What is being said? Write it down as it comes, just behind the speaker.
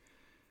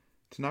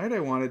Tonight I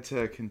wanted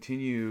to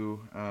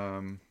continue,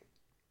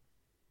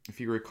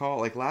 if you recall,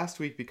 like last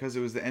week, because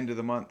it was the end of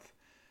the month,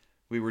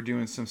 we were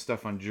doing some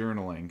stuff on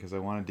journaling because I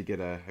wanted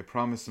to I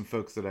promised some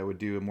folks that I would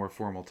do a more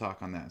formal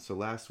talk on that. So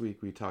last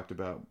week we talked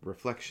about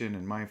reflection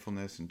and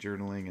mindfulness and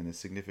journaling and the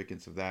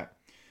significance of that.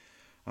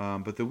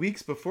 But the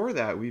weeks before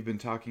that, we've been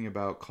talking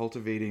about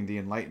cultivating the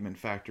enlightenment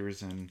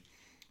factors and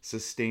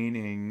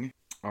sustaining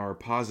our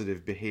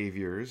positive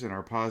behaviors and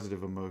our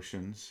positive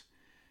emotions.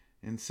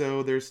 And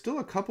so there's still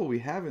a couple we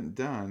haven't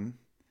done,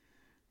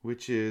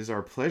 which is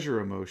our pleasure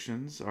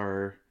emotions,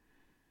 our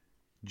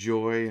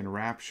joy and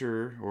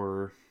rapture,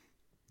 or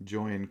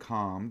joy and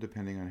calm,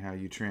 depending on how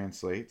you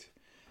translate.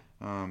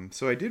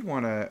 So I did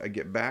want to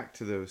get back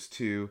to those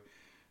two.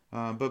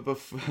 But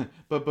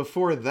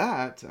before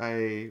that,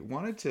 I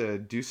wanted to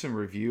do some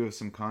review of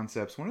some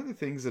concepts. One of the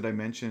things that I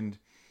mentioned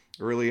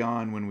early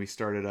on when we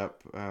started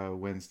up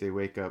Wednesday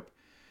Wake Up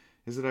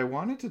is that I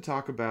wanted to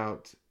talk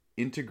about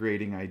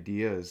integrating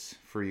ideas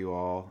for you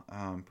all,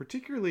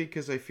 particularly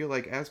because I feel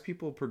like as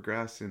people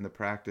progress in the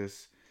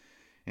practice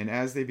and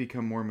as they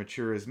become more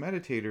mature as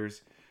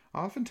meditators,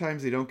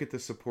 oftentimes they don't get the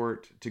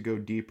support to go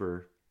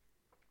deeper.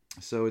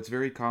 So it's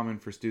very common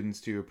for students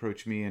to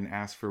approach me and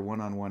ask for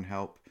one-on-one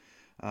help,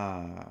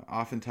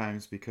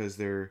 oftentimes because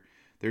they're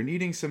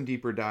needing some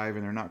deeper dive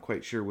and they're not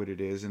quite sure what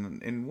it is.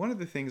 And one of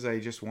the things I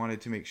just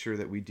wanted to make sure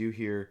that we do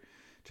here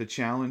to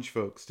challenge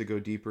folks to go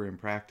deeper in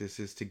practice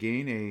is to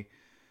gain a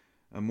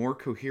more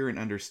coherent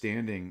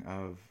understanding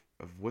of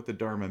what the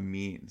Dharma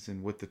means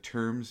and what the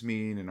terms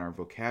mean in our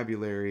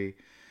vocabulary.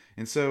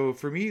 And so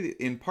for me,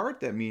 in part,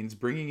 that means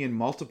bringing in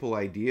multiple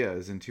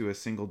ideas into a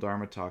single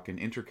Dharma talk and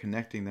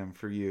interconnecting them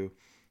for you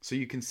so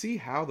you can see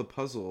how the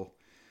puzzle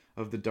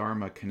of the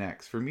Dharma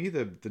connects. For me,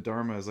 the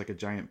Dharma is like a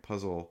giant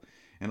puzzle,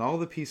 and all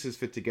the pieces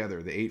fit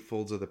together, the eight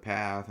folds of the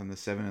path and the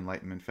seven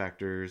enlightenment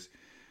factors.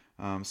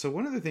 So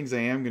one of the things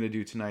I am going to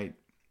do tonight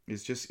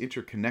is just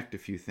interconnect a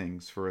few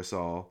things for us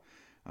all.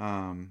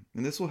 And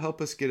this will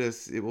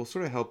it will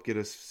sort of help get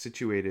us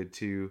situated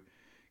to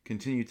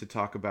continue to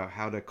talk about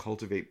how to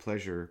cultivate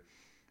pleasure.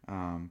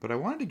 But I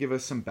wanted to give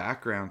us some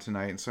background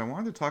tonight, and so I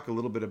wanted to talk a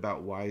little bit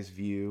about wise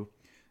view.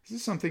 This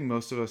is something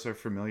most of us are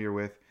familiar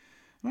with.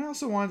 And I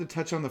also wanted to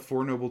touch on the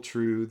Four Noble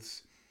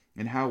Truths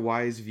and how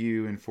wise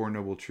view and Four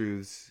Noble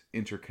Truths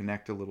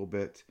interconnect a little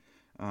bit.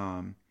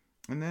 And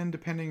then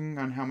depending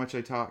on how much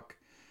I talk,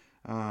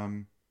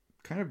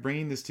 kind of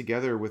bringing this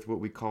together with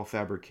what we call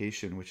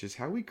fabrication, which is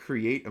how we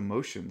create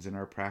emotions in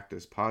our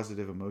practice,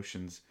 positive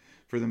emotions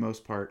for the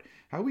most part,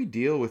 how we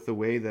deal with the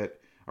way that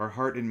our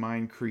heart and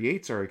mind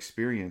creates our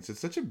experience.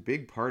 It's such a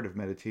big part of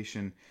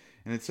meditation,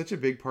 and it's such a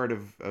big part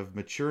of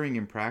maturing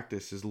in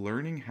practice is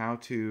learning how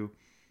to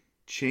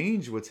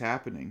change what's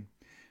happening.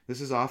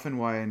 This is often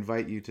why I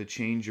invite you to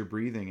change your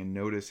breathing and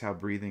notice how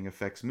breathing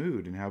affects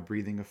mood and how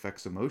breathing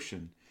affects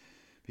emotion.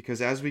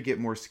 Because as we get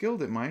more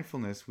skilled at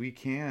mindfulness, we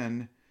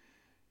can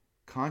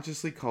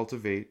consciously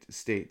cultivate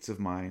states of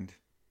mind.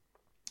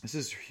 This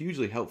is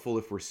hugely helpful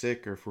if we're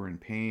sick or if we're in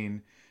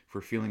pain, if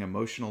we're feeling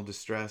emotional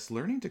distress.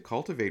 Learning to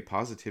cultivate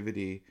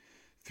positivity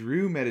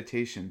through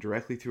meditation,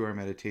 directly through our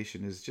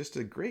meditation, is just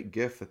a great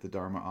gift that the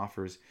Dharma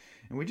offers.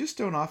 And we just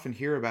don't often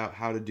hear about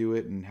how to do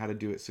it and how to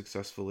do it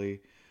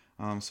successfully.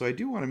 So I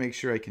do want to make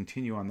sure I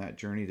continue on that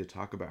journey to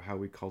talk about how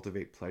we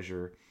cultivate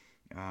pleasure.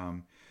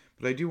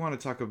 But I do want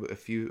to talk about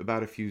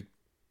a few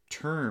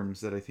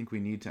terms that I think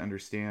we need to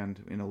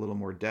understand in a little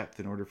more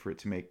depth in order for it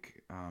to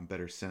make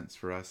better sense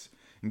for us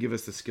and give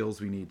us the skills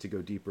we need to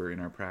go deeper in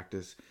our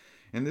practice.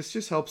 And this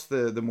just helps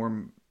the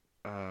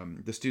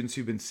students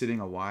who've been sitting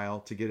a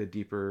while to get a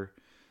deeper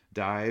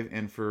dive,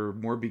 and for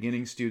more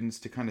beginning students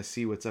to kind of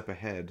see what's up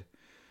ahead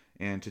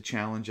and to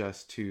challenge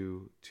us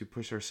to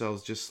push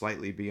ourselves just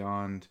slightly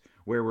beyond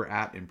where we're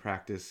at in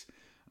practice.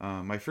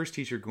 My first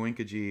teacher,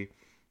 Goenkaji,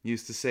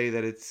 used to say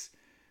that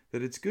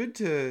it's good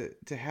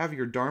to have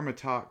your Dharma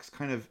talks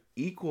kind of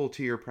equal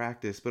to your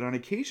practice, but on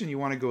occasion you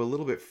want to go a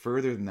little bit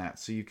further than that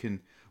so you can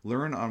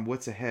learn on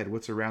what's ahead,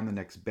 what's around the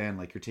next bend,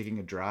 like you're taking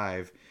a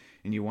drive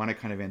and you want to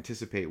kind of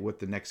anticipate what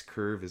the next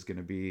curve is going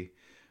to be,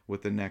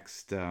 what the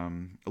next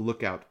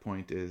lookout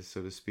point is,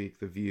 so to speak,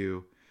 the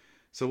view.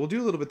 So we'll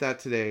do a little bit of that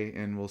today,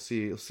 and we'll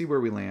see where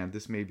we land.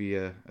 This may be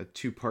a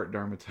two-part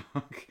Dharma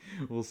talk.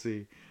 We'll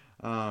see.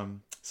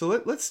 So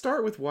let's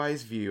start with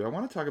wise view. I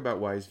want to talk about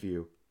wise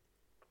view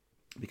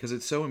because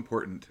it's so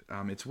important.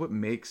 It's what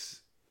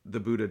makes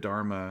the Buddha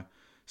Dharma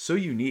so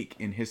unique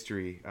in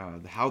history,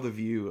 how the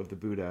view of the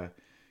Buddha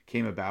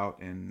came about.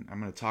 And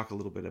I'm going to talk a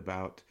little bit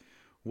about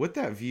what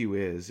that view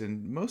is.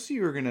 And most of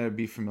you are going to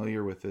be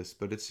familiar with this,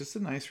 but it's just a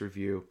nice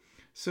review.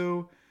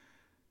 So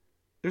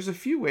there's a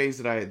few ways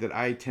that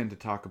I tend to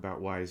talk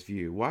about wise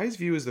view. Wise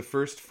view is the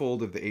first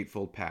fold of the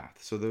Eightfold Path.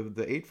 So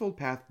the Eightfold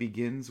Path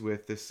begins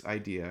with this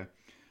idea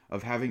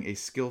of having a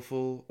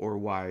skillful or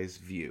wise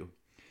view.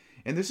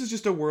 And this is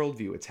just a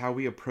worldview. It's how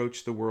we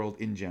approach the world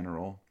in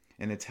general,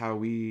 and it's how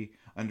we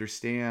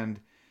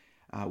understand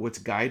what's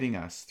guiding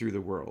us through the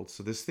world.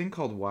 So this thing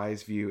called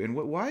wise view, and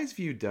what wise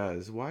view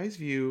does, wise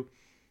view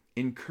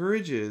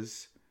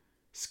encourages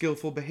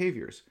skillful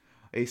behaviors.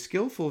 A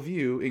skillful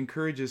view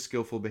encourages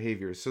skillful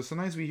behaviors. So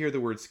sometimes we hear the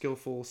word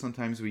skillful,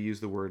 sometimes we use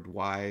the word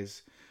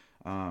wise,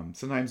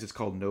 sometimes it's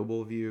called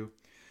noble view.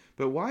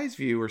 But wise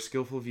view or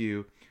skillful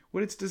view,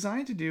 what it's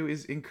designed to do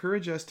is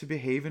encourage us to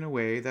behave in a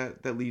way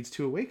that leads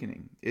to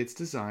awakening. It's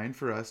designed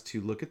for us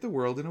to look at the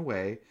world in a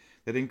way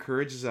that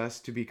encourages us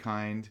to be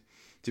kind,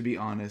 to be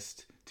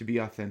honest, to be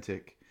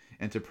authentic,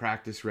 and to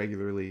practice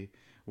regularly.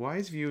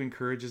 Wise view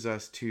encourages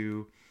us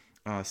to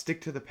stick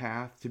to the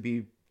path, to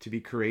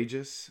be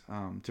courageous,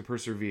 to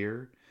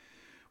persevere.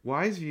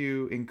 Wise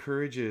view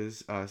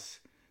encourages us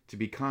to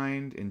be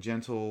kind and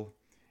gentle,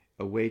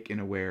 awake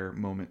and aware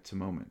moment to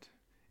moment.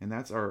 And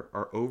that's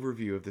our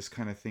overview of this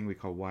kind of thing we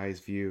call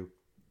wise view.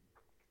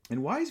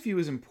 And wise view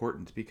is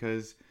important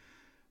because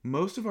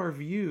most of our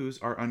views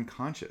are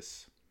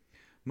unconscious.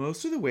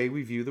 Most of the way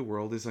we view the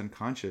world is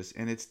unconscious,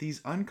 and it's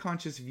these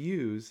unconscious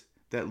views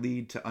that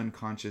lead to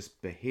unconscious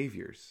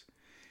behaviors.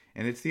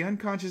 And it's the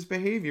unconscious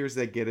behaviors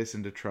that get us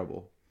into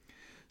trouble.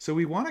 So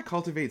we want to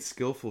cultivate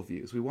skillful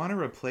views. We want to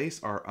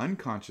replace our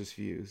unconscious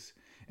views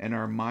and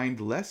our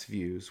mindless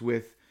views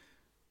with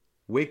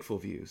wakeful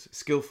views,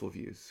 skillful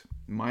views,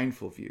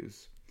 mindful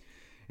views.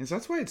 And so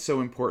that's why it's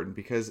so important,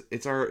 because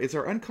it's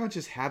our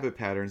unconscious habit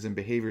patterns and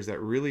behaviors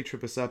that really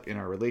trip us up in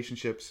our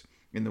relationships,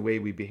 in the way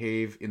we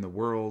behave in the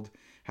world,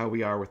 how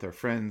we are with our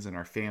friends and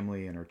our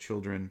family and our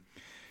children.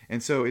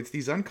 And so it's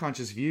these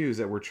unconscious views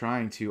that we're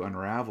trying to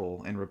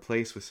unravel and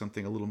replace with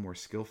something a little more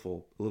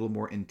skillful, a little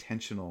more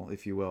intentional,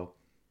 if you will.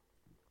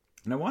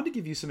 And I wanted to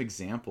give you some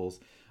examples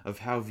of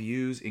how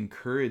views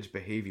encourage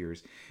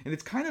behaviors. And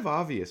it's kind of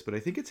obvious, but I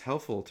think it's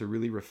helpful to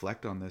really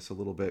reflect on this a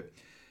little bit.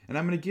 And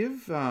I'm going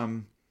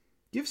to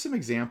give some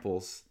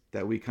examples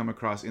that we come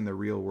across in the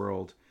real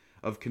world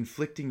of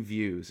conflicting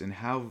views and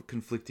how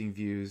conflicting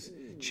views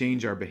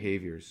change our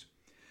behaviors.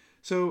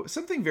 So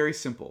something very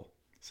simple.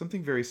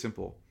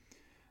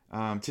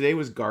 Today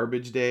was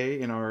garbage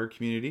day in our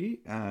community,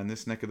 in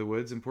this neck of the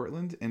woods in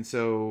Portland. And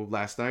so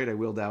last night I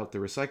wheeled out the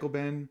recycle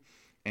bin,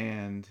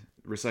 and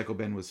recycle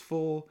bin was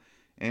full.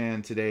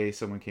 And today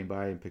someone came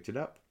by and picked it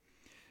up.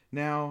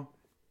 Now,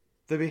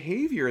 the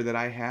behavior that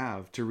I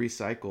have to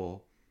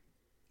recycle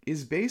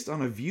is based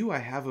on a view I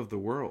have of the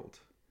world.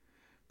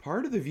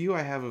 Part of the view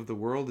I have of the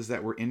world is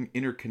that we're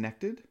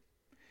interconnected,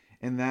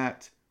 and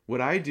that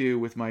what I do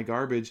with my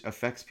garbage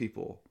affects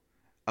people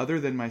other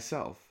than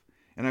myself.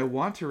 And I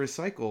want to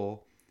recycle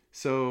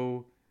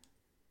so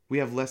we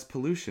have less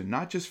pollution,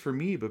 not just for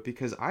me, but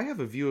because I have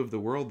a view of the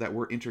world that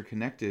we're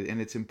interconnected,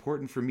 and it's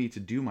important for me to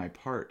do my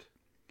part.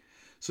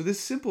 So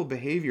this simple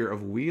behavior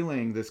of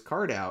wheeling this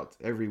cart out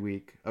every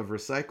week of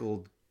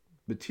recycled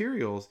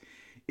materials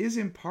is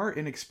in part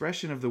an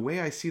expression of the way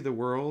I see the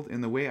world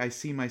and the way I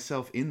see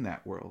myself in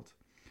that world.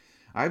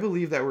 I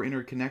believe that we're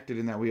interconnected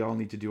and that we all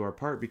need to do our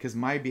part because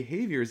my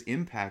behaviors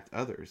impact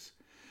others.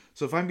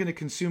 So if I'm going to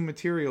consume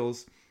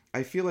materials,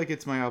 I feel like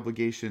it's my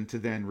obligation to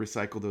then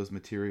recycle those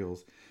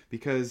materials,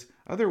 because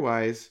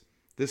otherwise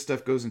this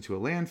stuff goes into a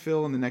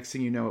landfill, and the next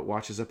thing you know, it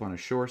washes up on a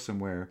shore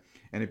somewhere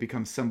and it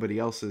becomes somebody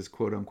else's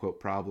quote unquote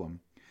problem.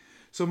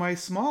 So my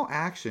small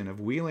action of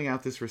wheeling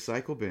out this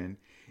recycle bin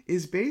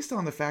is based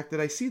on the fact that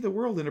I see the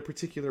world in a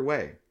particular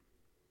way.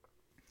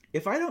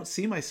 If I don't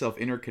see myself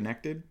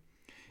interconnected,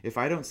 if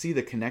I don't see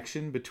the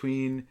connection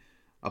between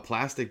a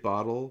plastic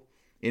bottle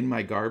in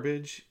my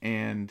garbage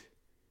and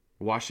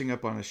washing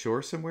up on a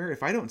shore somewhere,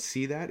 if I don't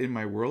see that in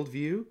my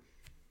worldview,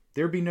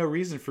 there'd be no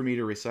reason for me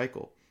to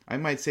recycle. I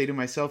might say to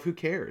myself, who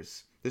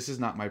cares? This is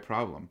not my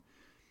problem.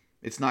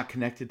 It's not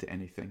connected to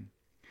anything.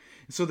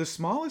 So the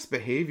smallest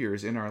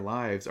behaviors in our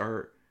lives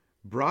are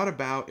brought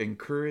about,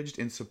 encouraged,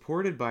 and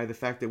supported by the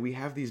fact that we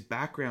have these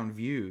background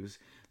views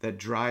that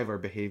drive our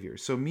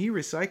behaviors. So me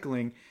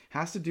recycling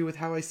has to do with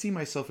how I see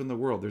myself in the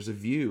world. There's a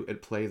view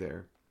at play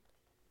there.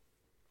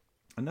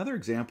 Another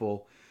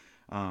example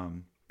I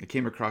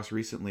came across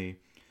recently.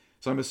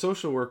 So I'm a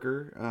social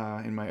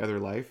worker in my other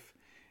life,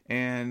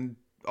 and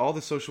all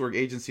the social work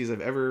agencies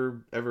I've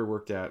ever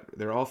worked at,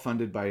 they're all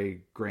funded by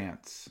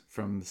grants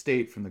from the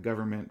state, from the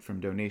government, from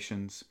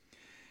donations.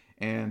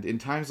 And in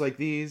times like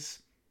these,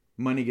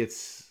 money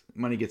gets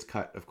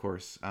cut, of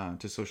course,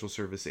 to social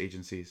service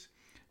agencies.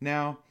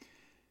 Now,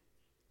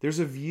 there's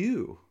a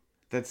view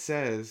that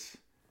says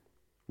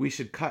we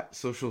should cut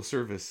social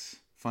service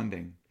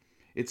funding.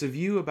 It's a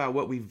view about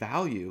what we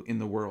value in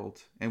the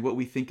world and what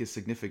we think is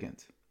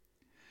significant.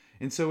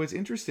 And so what's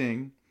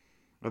interesting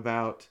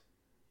about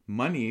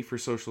money for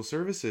social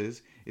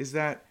services is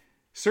that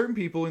certain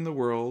people in the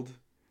world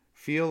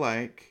feel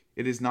like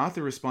it is not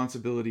the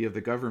responsibility of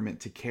the government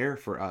to care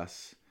for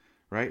us,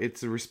 right?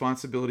 It's the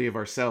responsibility of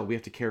ourselves. We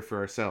have to care for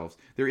ourselves.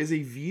 There is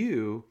a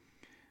view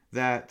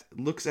that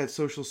looks at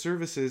social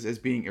services as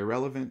being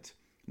irrelevant,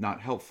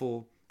 not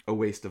helpful, a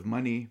waste of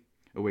money,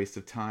 a waste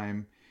of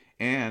time.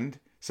 And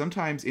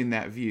sometimes in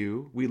that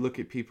view, we look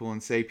at people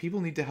and say,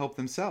 people need to help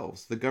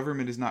themselves. The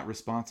government is not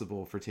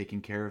responsible for taking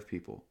care of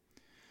people.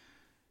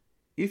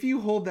 If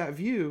you hold that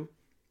view,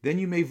 then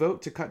you may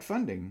vote to cut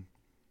funding,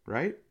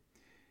 right?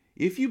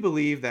 if you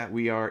believe that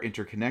we are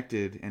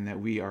interconnected and that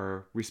we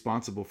are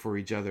responsible for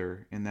each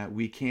other and that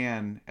we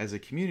can, as a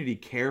community,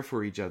 care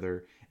for each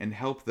other and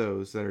help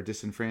those that are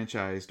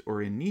disenfranchised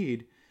or in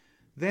need,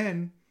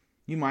 then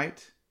you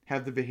might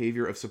have the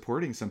behavior of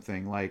supporting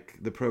something like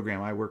the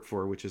program I work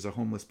for, which is a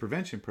homeless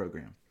prevention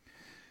program.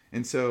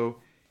 And so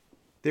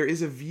there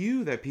is a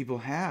view that people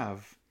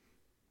have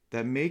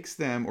that makes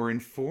them or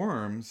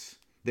informs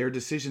their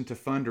decision to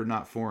fund or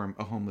not form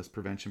a homeless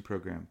prevention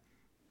program.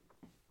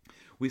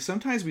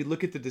 Sometimes we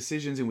look at the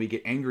decisions and we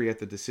get angry at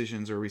the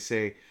decisions, or we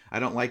say, I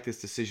don't like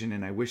this decision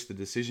and I wish the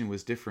decision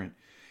was different.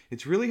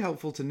 It's really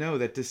helpful to know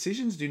that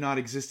decisions do not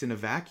exist in a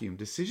vacuum.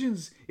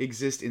 Decisions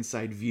exist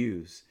inside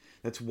views.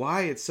 That's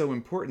why it's so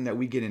important that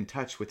we get in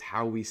touch with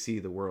how we see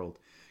the world,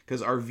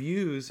 because our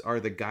views are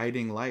the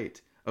guiding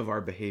light of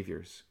our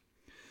behaviors.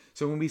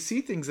 So when we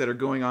see things that are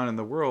going on in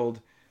the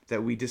world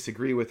that we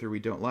disagree with or we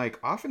don't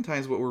like,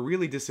 oftentimes what we're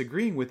really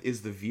disagreeing with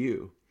is the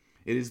view.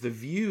 It is the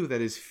view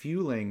that is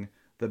fueling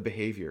the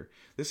behavior.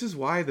 This is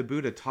why the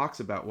Buddha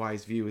talks about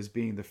wise view as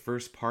being the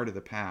first part of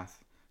the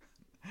path.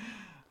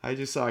 I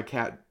just saw a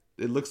cat.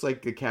 It looks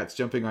like a cat's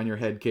jumping on your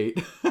head,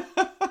 Kate.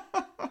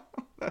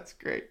 That's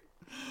great.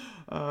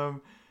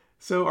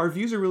 So our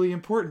views are really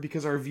important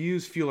because our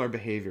views fuel our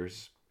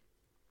behaviors,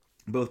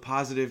 both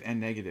positive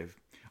and negative.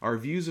 Our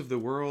views of the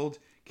world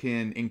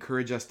can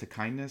encourage us to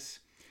kindness.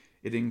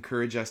 It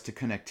encourages us to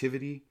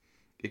connectivity.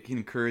 It can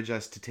encourage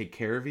us to take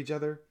care of each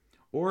other,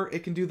 or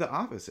it can do the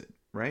opposite,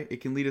 right?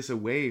 It can lead us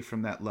away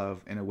from that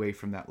love and away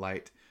from that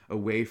light,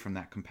 away from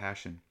that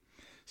compassion.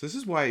 So this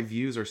is why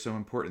views are so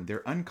important.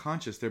 They're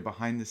unconscious, they're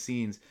behind the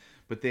scenes,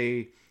 but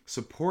they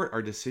support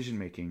our decision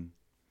making.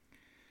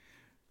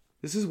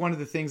 This is one of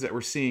the things that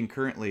we're seeing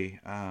currently,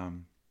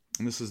 and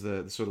this is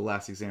the sort of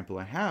last example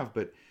I have,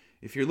 but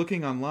if you're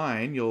looking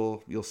online,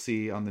 you'll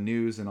see on the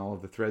news and all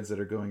of the threads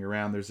that are going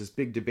around, there's this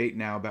big debate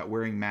now about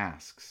wearing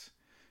masks.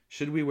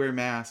 Should we wear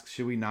masks?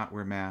 Should we not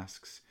wear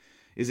masks?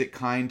 Is it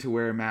kind to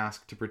wear a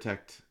mask to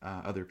protect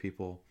other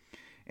people?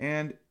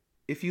 And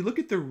if you look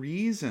at the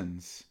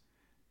reasons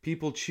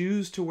people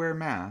choose to wear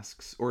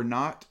masks or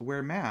not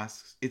wear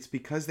masks, it's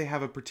because they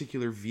have a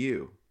particular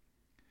view.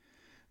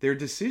 Their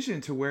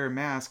decision to wear a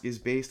mask is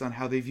based on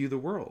how they view the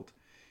world.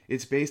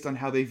 It's based on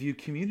how they view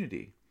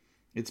community.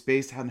 It's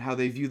based on how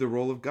they view the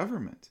role of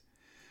government.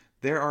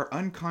 There are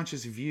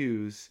unconscious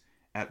views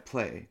at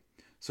play.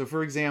 So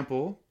for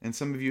example, and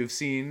some of you have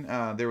seen,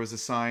 there was a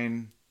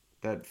sign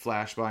that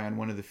flashed by on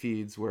one of the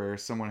feeds where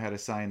someone had a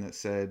sign that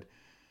said,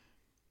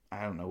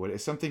 I don't know what,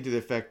 it's something to the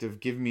effect of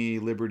give me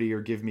liberty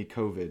or give me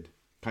COVID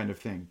kind of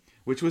thing,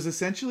 which was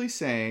essentially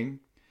saying,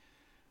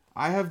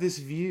 I have this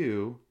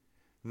view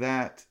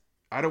that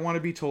I don't want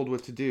to be told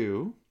what to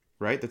do,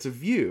 right? That's a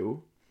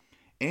view.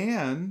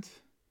 And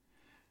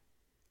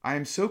I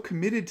am so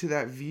committed to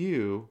that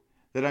view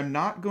that I'm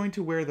not going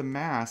to wear the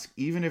mask,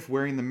 even if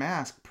wearing the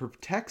mask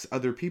protects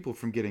other people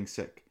from getting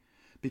sick,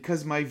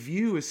 because my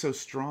view is so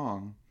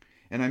strong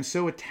and I'm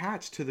so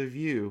attached to the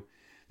view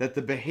that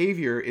the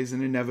behavior is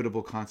an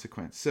inevitable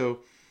consequence. So,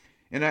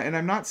 and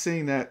I'm not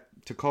saying that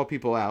to call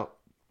people out.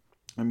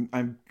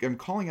 I'm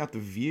calling out the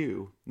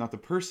view, not the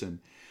person.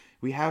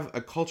 We have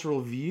a cultural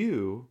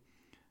view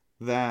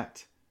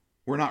that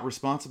we're not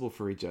responsible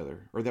for each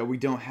other, or that we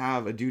don't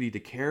have a duty to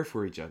care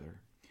for each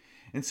other.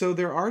 And so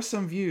there are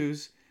some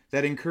views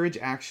that encourage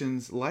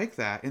actions like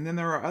that. And then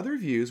there are other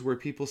views where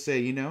people say,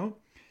 you know,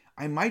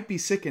 I might be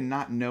sick and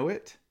not know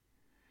it.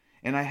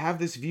 And I have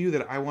this view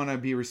that I want to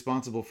be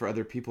responsible for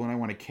other people and I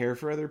want to care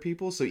for other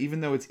people. So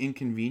even though it's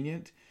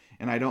inconvenient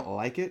and I don't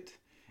like it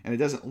and it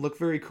doesn't look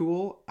very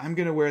cool, I'm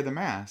going to wear the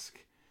mask,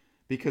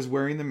 because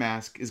wearing the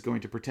mask is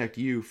going to protect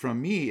you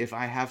from me if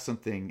I have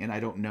something and I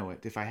don't know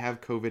it. If I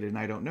have COVID and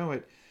I don't know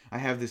it, I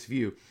have this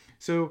view.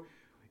 So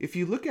if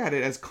you look at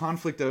it as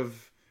conflict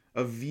of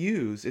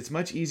views, it's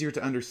much easier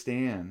to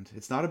understand.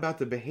 It's not about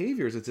the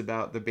behaviors, it's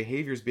about the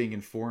behaviors being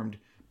informed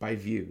by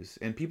views.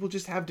 And people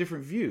just have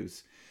different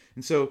views.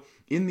 And so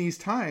in these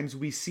times,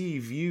 we see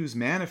views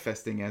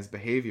manifesting as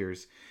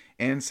behaviors.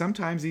 And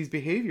sometimes these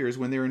behaviors,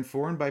 when they're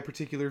informed by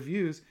particular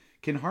views,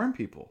 can harm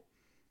people,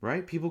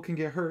 right? People can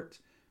get hurt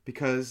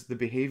because the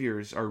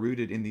behaviors are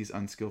rooted in these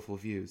unskillful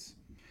views.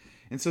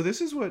 And so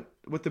this is what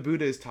the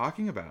Buddha is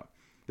talking about,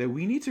 that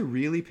we need to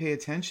really pay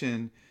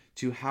attention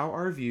to how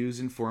our views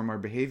inform our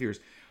behaviors.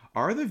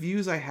 Are the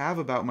views I have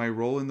about my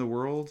role in the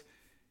world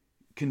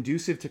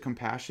conducive to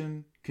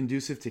compassion,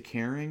 conducive to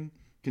caring,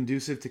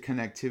 conducive to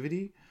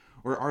connectivity?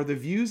 Or are the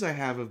views I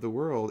have of the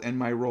world and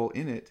my role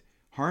in it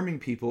harming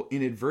people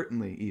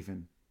inadvertently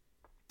even?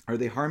 Are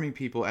they harming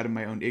people out of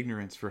my own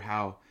ignorance for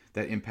how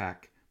that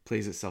impact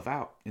plays itself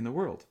out in the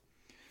world?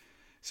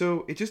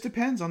 So it just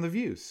depends on the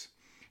views.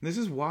 And this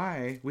is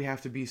why we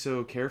have to be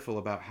so careful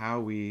about how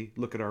we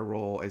look at our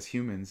role as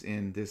humans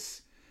in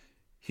this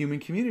human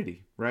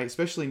community, right?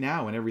 Especially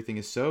now when everything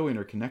is so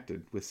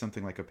interconnected with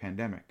something like a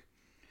pandemic.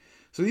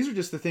 So these are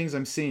just the things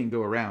I'm seeing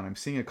go around. I'm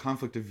seeing a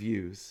conflict of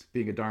views.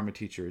 Being a Dharma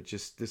teacher,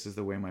 this is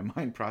the way my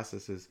mind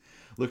processes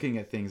looking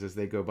at things as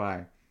they go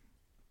by.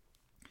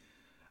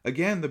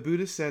 Again, the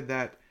Buddha said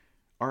that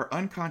our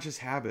unconscious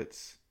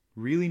habits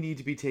really need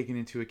to be taken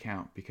into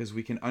account because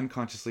we can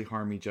unconsciously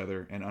harm each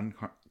other and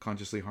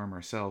unconsciously harm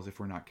ourselves if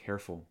we're not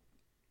careful.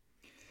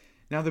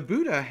 Now, the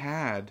Buddha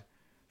had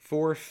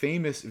 4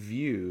 famous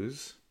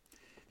views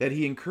that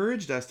he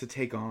encouraged us to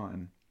take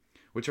on,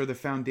 which are the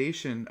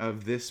foundation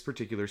of this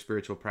particular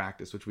spiritual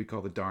practice, which we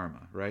call the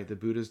Dharma, right? The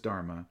Buddha's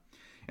Dharma.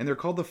 And they're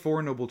called the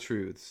Four Noble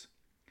Truths.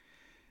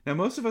 Now,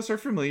 most of us are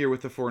familiar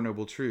with the Four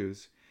Noble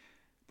Truths,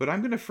 but I'm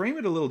going to frame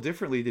it a little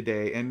differently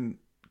today and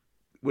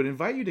would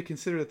invite you to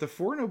consider that the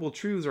Four Noble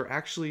Truths are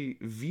actually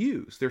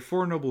views. They're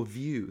Four Noble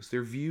Views.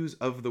 They're views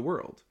of the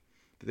world.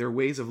 They're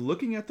ways of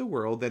looking at the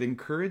world that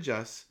encourage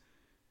us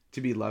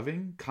to be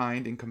loving,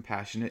 kind, and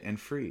compassionate and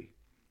free.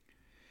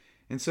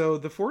 And so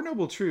the Four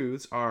Noble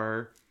Truths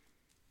are,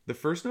 the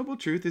first noble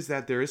truth is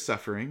that there is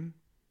suffering.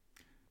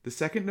 The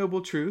second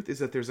noble truth is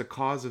that there's a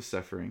cause of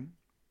suffering.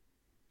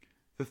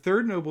 The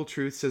third noble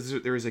truth says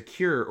that there is a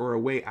cure or a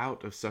way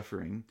out of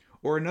suffering.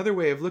 Or another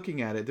way of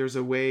looking at it, there's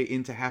a way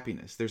into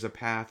happiness. There's a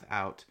path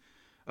out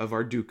of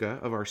our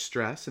dukkha, of our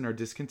stress and our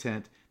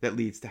discontent that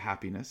leads to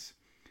happiness.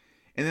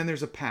 And then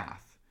there's a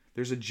path.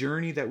 There's a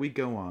journey that we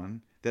go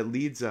on that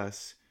leads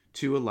us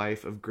to a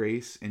life of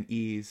grace and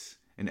ease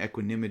and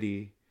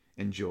equanimity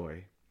and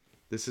joy.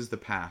 This is the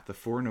path, the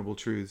Four Noble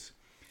Truths.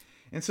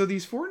 And so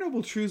these Four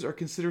Noble Truths are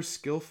considered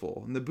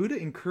skillful. And the Buddha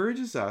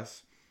encourages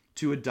us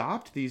to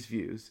adopt these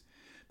views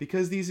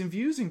because these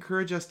views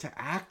encourage us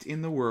to act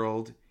in the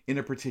world in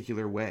a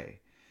particular way.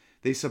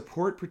 They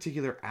support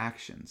particular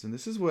actions. And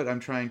this is what I'm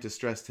trying to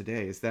stress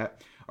today, is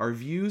that our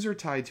views are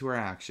tied to our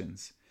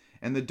actions.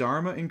 And the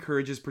Dharma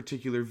encourages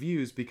particular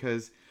views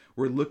because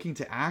we're looking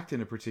to act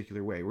in a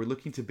particular way. We're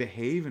looking to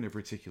behave in a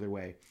particular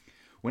way.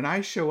 When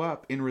I show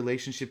up in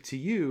relationship to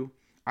you,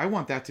 I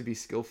want that to be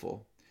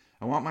skillful.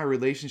 I want my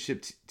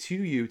relationship to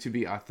you to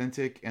be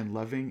authentic and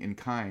loving and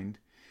kind.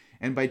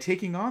 And by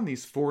taking on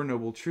these Four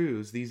Noble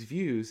Truths, these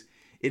views,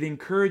 it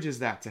encourages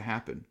that to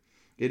happen.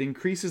 It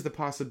increases the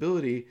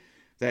possibility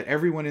that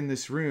everyone in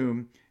this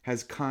room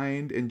has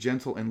kind and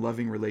gentle and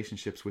loving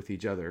relationships with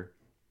each other.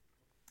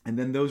 And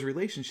then those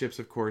relationships,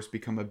 of course,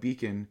 become a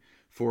beacon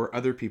for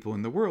other people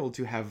in the world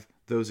to have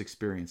those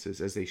experiences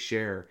as they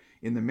share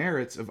in the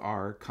merits of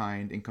our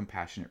kind and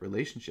compassionate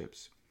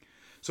relationships.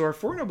 So our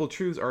Four Noble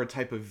Truths are a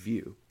type of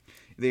view.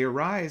 They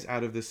arise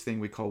out of this thing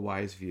we call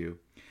wise view.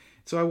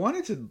 So I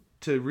wanted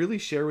to really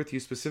share with you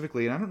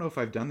specifically, and I don't know if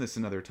I've done this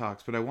in other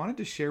talks, but I wanted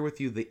to share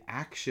with you the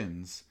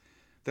actions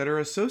that are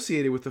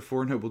associated with the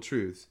Four Noble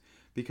Truths,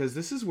 because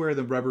this is where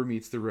the rubber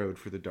meets the road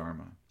for the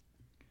Dharma.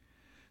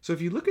 So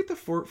if you look at the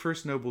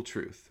first Noble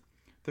Truth,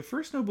 the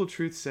first Noble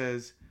Truth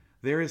says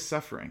there is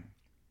suffering.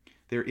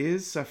 There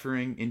is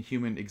suffering in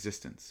human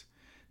existence.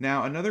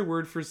 Now, another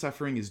word for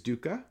suffering is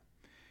dukkha.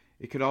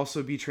 It could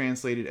also be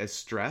translated as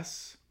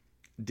stress,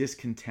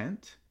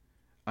 discontent,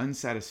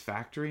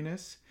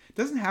 unsatisfactoriness. It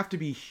doesn't have to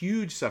be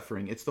huge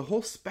suffering. It's the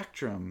whole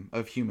spectrum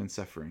of human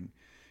suffering.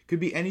 It could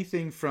be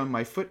anything from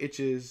my foot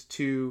itches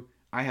to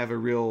I have a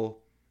real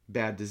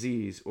bad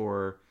disease,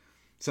 or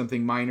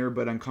something minor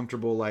but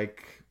uncomfortable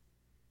like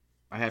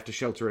I have to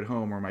shelter at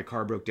home, or my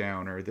car broke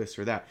down, or this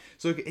or that.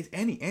 So it's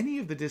any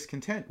of the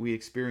discontent we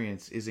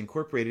experience is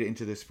incorporated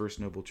into this first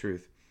noble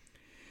truth.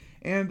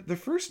 And the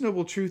first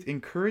noble truth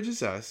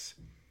encourages us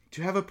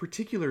to have a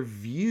particular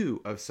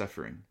view of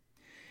suffering.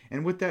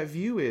 And what that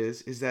view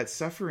is that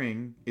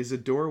suffering is a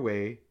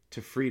doorway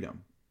to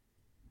freedom.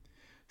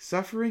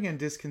 Suffering and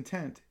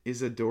discontent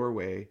is a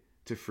doorway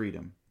to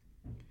freedom.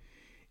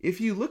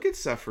 If you look at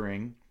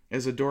suffering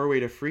as a doorway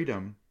to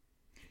freedom,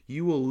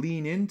 you will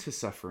lean into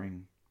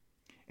suffering,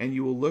 and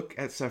you will look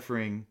at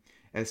suffering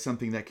as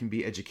something that can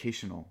be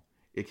educational.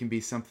 It can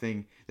be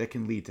something that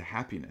can lead to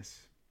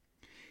happiness.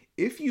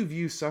 If you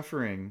view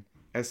suffering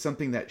as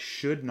something that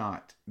should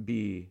not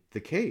be the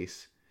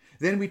case,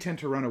 then we tend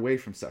to run away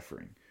from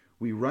suffering.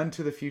 We run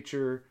to the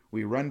future,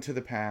 we run to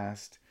the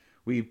past,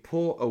 we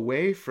pull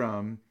away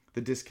from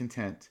the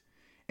discontent,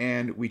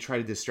 and we try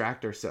to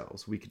distract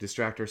ourselves. We could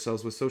distract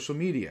ourselves with social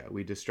media,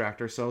 we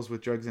distract ourselves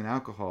with drugs and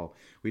alcohol,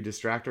 we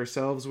distract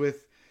ourselves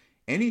with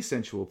any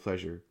sensual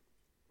pleasure.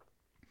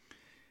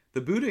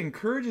 The Buddha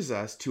encourages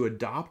us to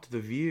adopt the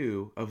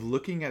view of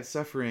looking at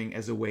suffering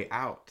as a way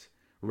out,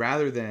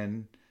 rather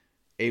than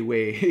a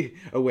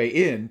way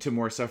in to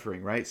more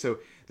suffering, right? So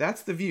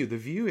that's the view. The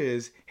view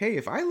is, hey,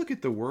 if I look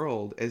at the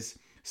world as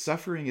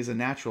suffering is a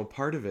natural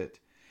part of it,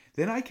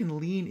 then I can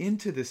lean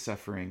into this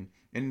suffering.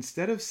 And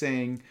instead of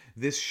saying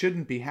this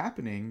shouldn't be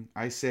happening,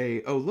 I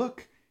say, oh,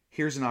 look,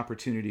 here's an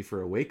opportunity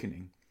for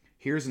awakening.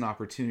 Here's an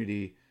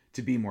opportunity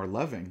to be more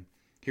loving.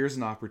 Here's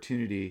an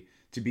opportunity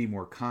to be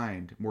more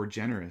kind, more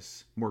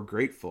generous, more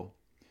grateful.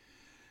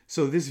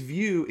 So this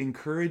view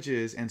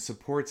encourages and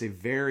supports a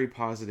very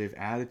positive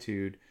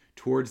attitude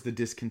towards the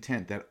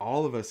discontent that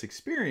all of us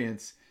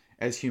experience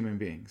as human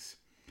beings.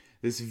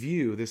 This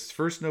view, this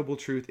first noble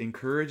truth,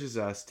 encourages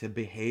us to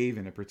behave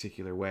in a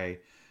particular way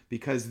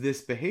because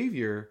this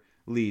behavior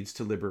leads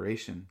to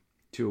liberation,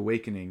 to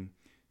awakening,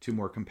 to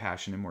more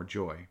compassion and more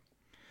joy.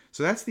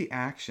 So that's the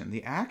action.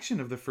 The action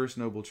of the first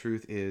noble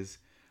truth is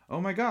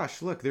oh my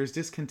gosh, look, there's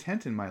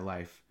discontent in my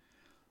life.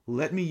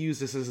 Let me use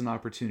this as an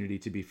opportunity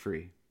to be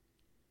free.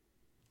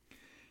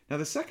 Now,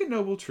 the second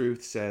noble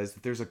truth says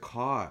that there's a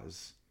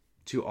cause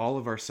to all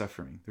of our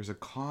suffering. There's a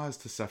cause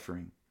to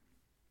suffering.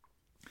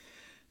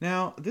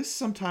 Now, this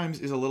sometimes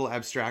is a little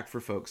abstract for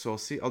folks, so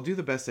I'll do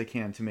the best I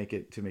can to make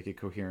it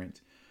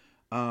coherent.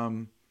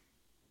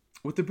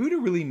 What the Buddha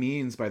really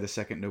means by the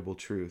second noble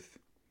truth,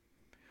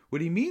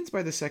 what he means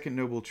by the second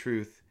noble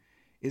truth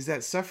is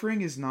that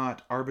suffering is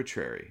not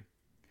arbitrary.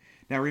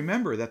 Now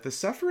remember that the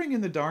suffering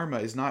in the Dharma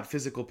is not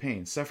physical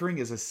pain. Suffering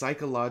is a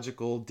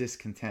psychological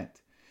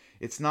discontent.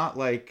 It's not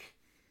like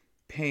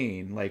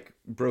pain, like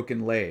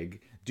broken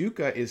leg.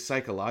 Dukkha is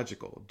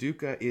psychological.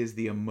 Dukkha is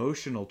the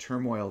emotional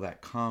turmoil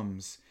that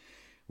comes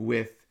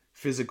with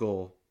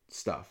physical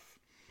stuff.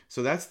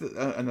 So that's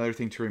another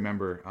thing to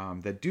remember,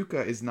 that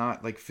dukkha is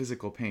not like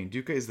physical pain.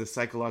 Dukkha is the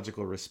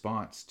psychological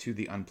response to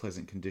the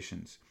unpleasant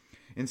conditions.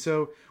 And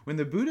so when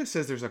the Buddha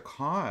says there's a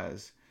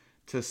cause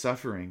to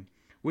suffering,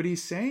 what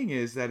he's saying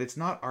is that it's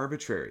not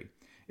arbitrary.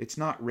 It's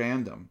not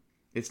random.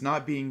 It's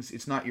not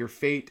your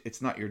fate.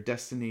 It's not your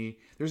destiny.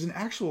 There's an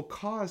actual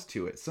cause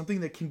to it,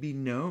 something that can be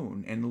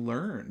known and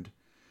learned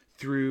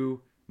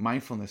through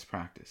mindfulness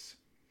practice.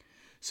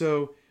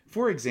 So,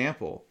 for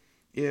example,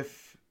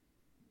 if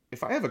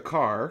I have a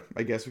car,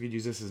 I guess we could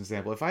use this as an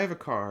example. If I have a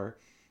car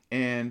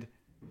and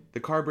the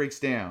car breaks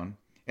down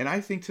and I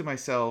think to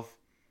myself,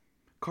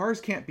 cars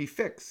can't be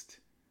fixed.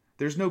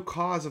 There's no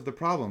cause of the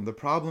problem. The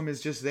problem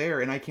is just there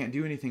and I can't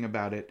do anything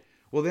about it.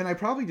 Well, then I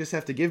probably just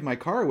have to give my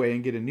car away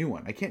and get a new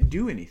one. I can't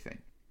do anything.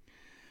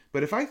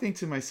 But if I think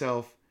to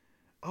myself,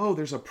 oh,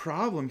 there's a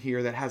problem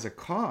here that has a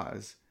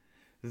cause,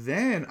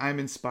 then I'm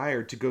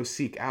inspired to go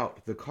seek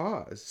out the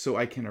cause so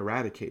I can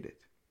eradicate it.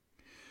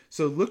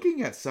 So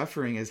looking at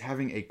suffering as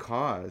having a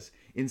cause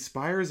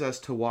inspires us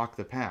to walk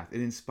the path.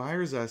 It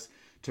inspires us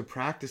to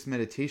practice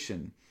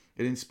meditation.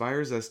 It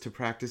inspires us to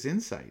practice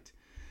insight.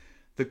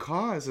 The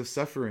cause of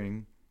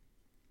suffering,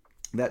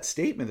 that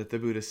statement that the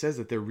Buddha says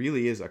that there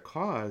really is a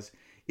cause,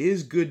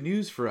 is good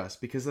news for us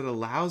because it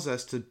allows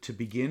us to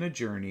begin a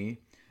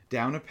journey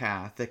down a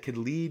path that could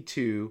lead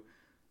to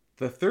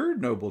the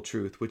third noble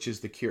truth, which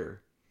is the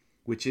cure,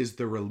 which is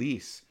the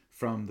release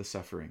from the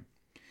suffering.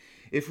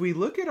 If we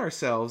look at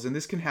ourselves, and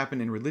this can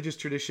happen in religious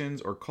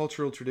traditions or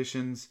cultural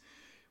traditions,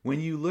 when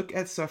you look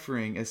at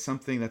suffering as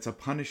something that's a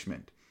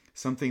punishment,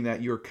 something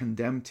that you're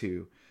condemned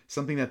to,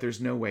 something that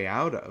there's no way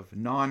out of,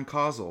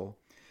 non-causal,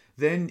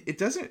 then it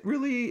doesn't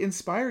really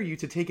inspire you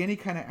to take any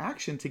kind of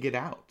action to get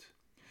out.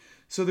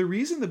 So the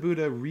reason the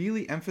Buddha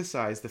really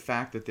emphasized the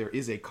fact that there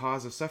is a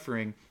cause of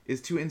suffering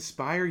is to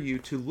inspire you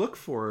to look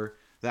for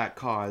that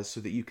cause so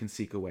that you can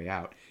seek a way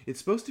out. It's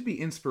supposed to be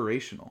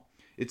inspirational.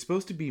 It's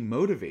supposed to be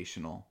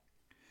motivational.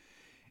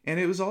 And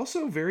it was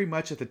also very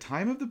much at the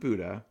time of the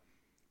Buddha,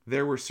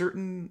 there were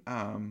certain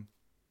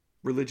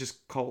religious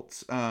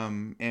cults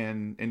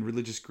and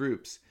religious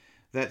groups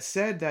that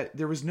said that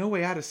there was no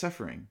way out of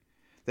suffering,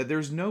 that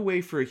there's no way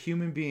for a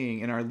human being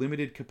in our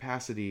limited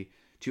capacity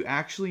to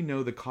actually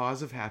know the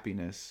cause of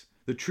happiness,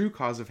 the true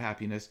cause of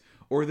happiness,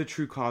 or the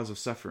true cause of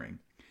suffering,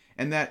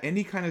 and that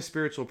any kind of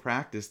spiritual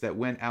practice that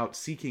went out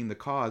seeking the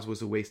cause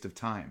was a waste of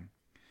time.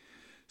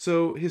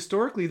 So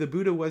historically, the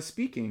Buddha was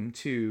speaking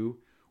to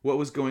what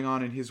was going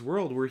on in his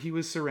world, where he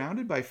was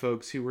surrounded by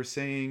folks who were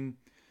saying,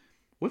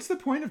 what's the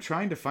point of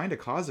trying to find a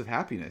cause of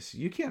happiness?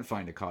 You can't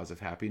find a cause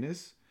of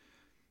happiness.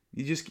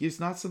 It's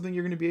not something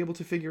you're going to be able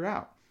to figure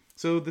out.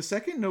 So the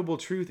second noble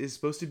truth is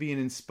supposed to be an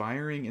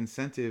inspiring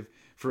incentive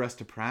for us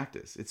to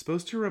practice. It's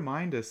supposed to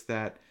remind us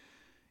that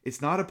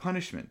it's not a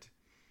punishment.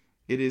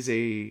 It is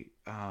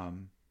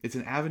it's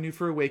an avenue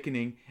for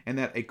awakening, and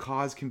that a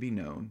cause can be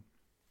known.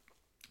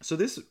 So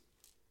this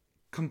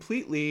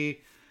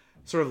completely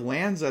sort of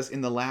lands us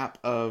in the lap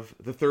of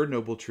the third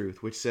noble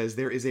truth, which says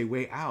there is a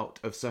way out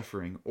of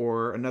suffering,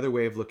 or another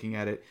way of looking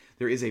at it,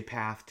 there is a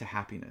path to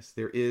happiness.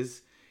 There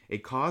is a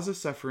cause of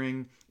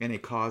suffering and a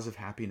cause of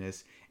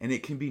happiness, and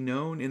it can be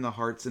known in the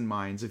hearts and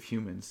minds of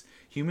humans.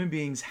 Human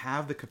beings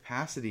have the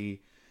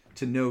capacity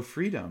to know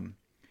freedom.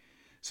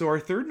 So our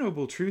third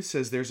noble truth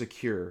says there's a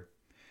cure.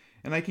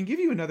 And I can give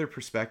you another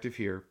perspective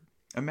here.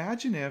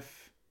 Imagine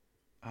if,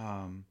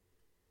 I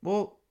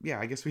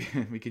guess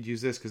we could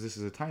use this because this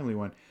is a timely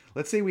one.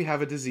 Let's say we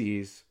have a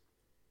disease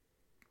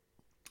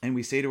and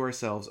we say to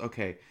ourselves,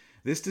 okay,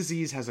 this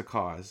disease has a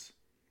cause.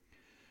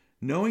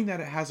 Knowing that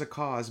it has a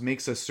cause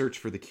makes us search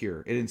for the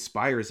cure. It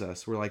inspires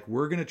us. We're like,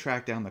 we're going to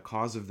track down the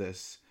cause of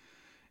this.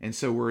 And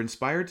so we're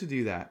inspired to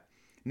do that.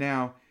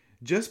 Now,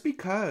 just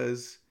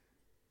because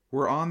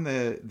we're on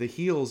the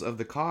heels of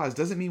the cause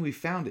doesn't mean we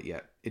found it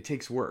yet. It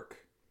takes work.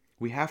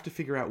 We have to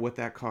figure out what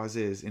that cause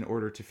is in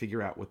order to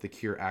figure out what the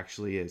cure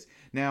actually is.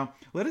 Now,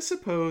 let us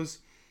suppose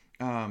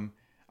I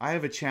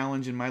have a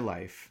challenge in my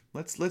life.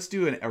 Let's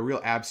do a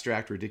real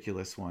abstract,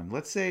 ridiculous one.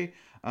 Let's say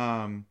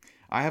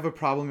I have a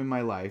problem in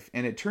my life,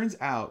 and it turns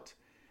out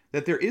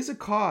that there is a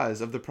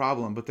cause of the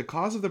problem, but the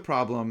cause of the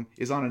problem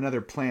is on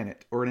another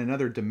planet or in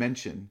another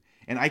dimension,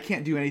 and I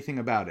can't do anything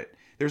about it.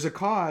 There's a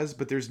cause,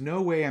 but there's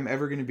no way I'm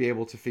ever going to be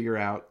able to figure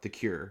out the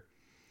cure.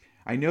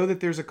 I know that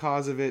there's a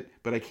cause of it,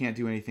 but I can't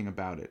do anything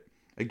about it.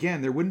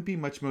 Again, there wouldn't be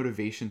much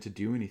motivation to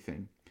do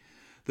anything.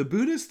 The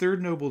Buddha's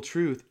third noble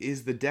truth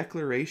is the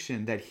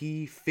declaration that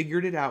he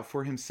figured it out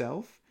for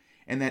himself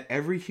and that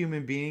every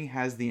human being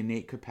has the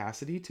innate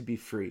capacity to be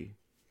free.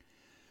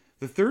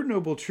 The third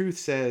noble truth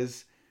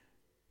says,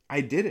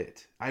 I did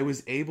it. I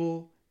was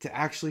able to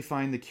actually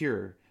find the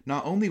cure.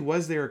 Not only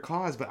was there a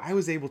cause, but I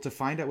was able to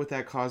find out what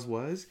that cause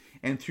was,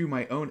 and through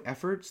my own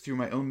efforts, through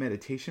my own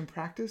meditation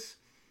practice,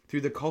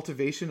 through the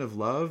cultivation of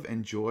love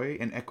and joy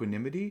and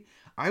equanimity,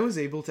 I was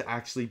able to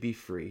actually be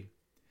free.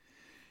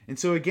 And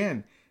so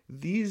again,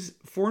 these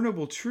Four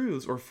Noble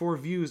Truths or four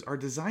views are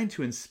designed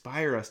to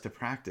inspire us to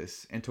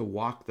practice and to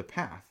walk the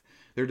path.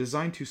 They're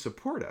designed to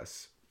support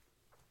us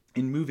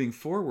in moving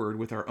forward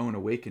with our own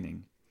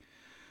awakening.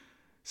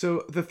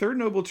 So the third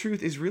noble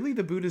truth is really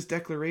the Buddha's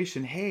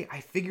declaration, hey, I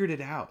figured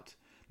it out.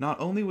 Not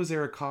only was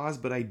there a cause,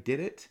 but I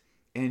did it.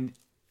 And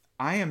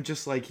I am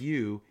just like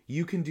you.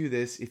 You can do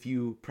this if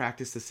you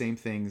practice the same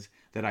things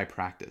that I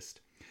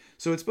practiced.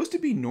 So it's supposed to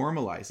be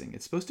normalizing.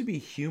 It's supposed to be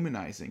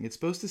humanizing. It's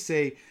supposed to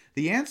say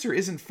the answer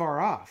isn't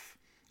far off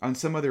on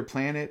some other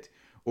planet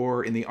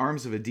or in the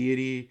arms of a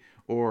deity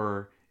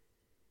or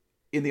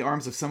in the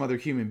arms of some other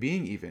human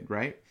being even,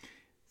 right?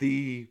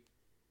 The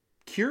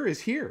cure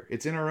is here.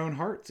 It's in our own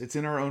hearts. It's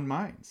in our own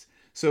minds.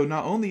 So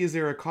not only is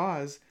there a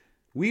cause,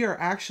 we are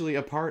actually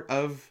a part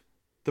of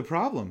the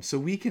problem. So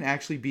we can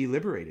actually be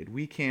liberated.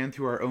 We can,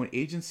 through our own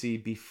agency,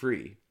 be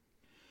free.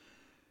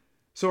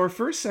 So our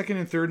first, second,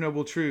 and third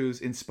noble truths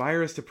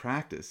inspire us to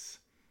practice.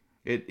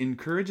 It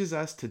encourages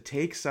us to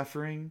take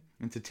suffering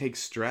and to take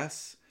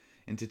stress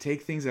and to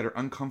take things that are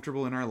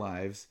uncomfortable in our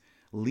lives,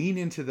 lean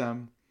into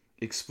them,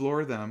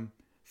 explore them,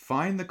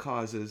 find the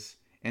causes,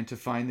 and to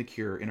find the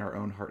cure in our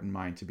own heart and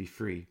mind to be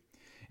free.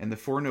 And the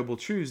Four Noble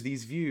Truths,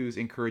 these views,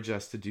 encourage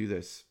us to do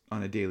this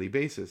on a daily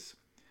basis.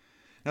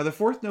 Now, the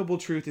fourth noble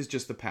truth is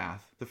just the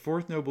path. The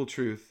fourth noble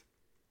truth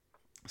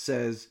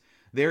says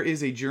there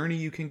is a journey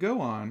you can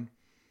go on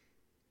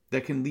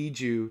that can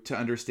lead you to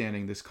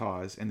understanding this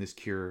cause and this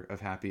cure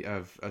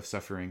of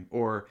suffering,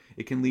 or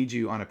it can lead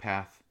you on a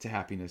path to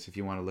happiness if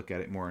you want to look at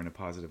it more in a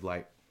positive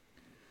light.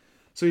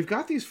 So we've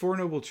got these Four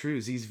Noble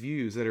Truths, these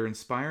views that are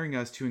inspiring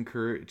us to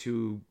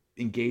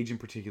engage in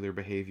particular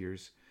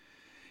behaviors.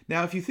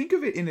 Now, if you think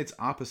of it in its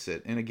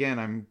opposite, and again,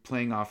 I'm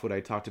playing off what I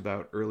talked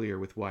about earlier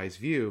with Wise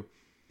View,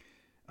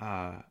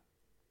 I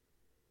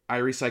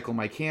recycle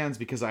my cans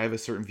because I have a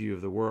certain view of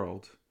the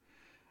world.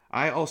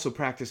 I also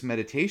practice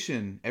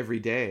meditation every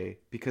day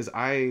because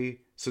I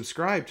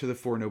subscribe to the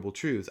Four Noble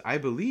Truths. I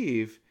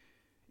believe,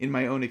 in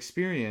my own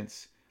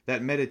experience,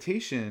 that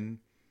meditation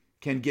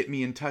can get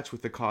me in touch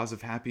with the cause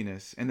of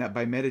happiness, and that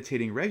by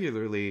meditating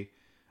regularly,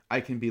 I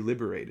can be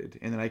liberated,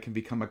 and that I can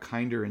become a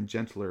kinder and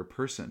gentler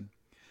person.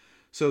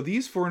 So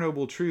these Four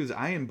Noble Truths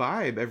I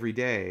imbibe every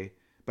day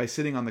by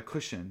sitting on the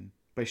cushion,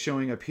 by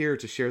showing up here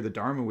to share the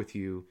Dharma with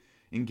you,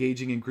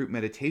 engaging in group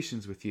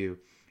meditations with you.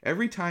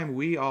 Every time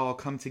we all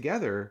come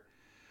together,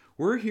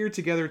 we're here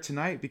together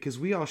tonight because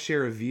we all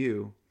share a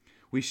view.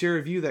 We share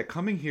a view that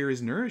coming here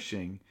is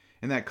nourishing,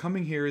 and that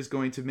coming here is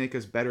going to make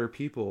us better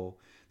people,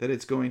 that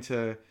it's going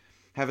to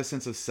have a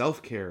sense of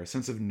self-care, a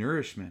sense of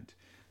nourishment.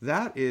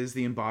 That is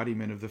the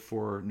embodiment of the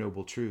Four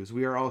Noble Truths.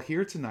 We are all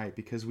here tonight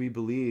because we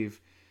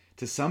believe,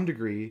 to some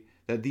degree,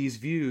 that these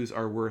views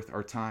are worth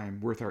our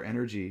time, worth our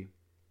energy,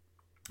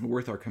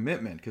 worth our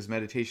commitment, because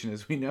meditation,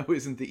 as we know,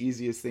 isn't the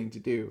easiest thing to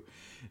do.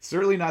 It's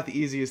certainly not the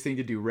easiest thing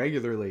to do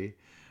regularly.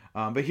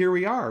 But here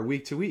we are,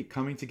 week to week,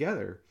 coming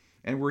together.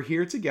 And we're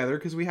here together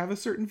because we have a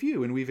certain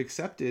view, and we've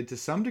accepted to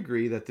some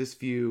degree that this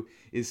view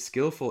is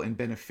skillful and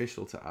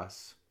beneficial to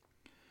us.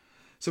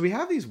 So we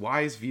have these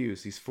wise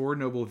views, these Four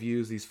Noble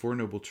views, these Four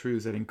Noble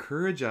Truths that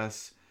encourage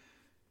us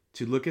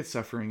to look at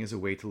suffering as a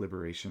way to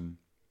liberation,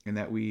 and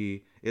that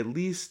we at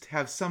least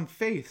have some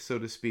faith, so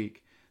to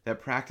speak, that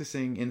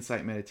practicing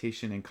insight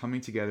meditation and coming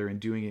together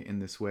and doing it in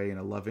this way in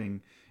a loving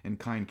and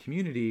kind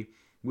community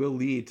will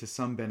lead to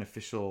some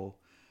beneficial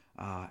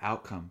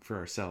outcome for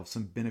ourselves,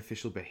 some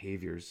beneficial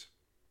behaviors.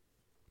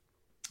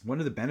 One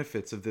of the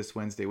benefits of this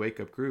Wednesday Wake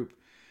Up group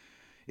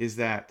is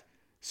that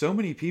so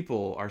many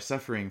people are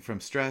suffering from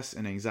stress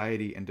and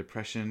anxiety and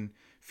depression,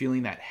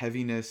 feeling that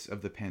heaviness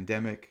of the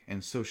pandemic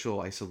and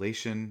social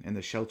isolation and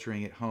the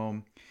sheltering at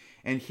home.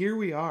 And here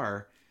we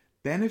are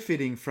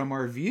benefiting from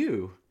our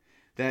view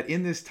that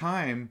in this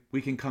time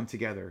we can come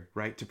together,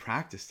 right, to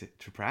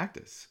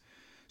practice.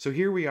 So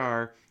here we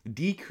are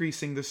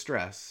decreasing the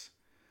stress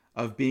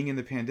of being in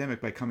the pandemic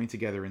by coming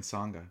together in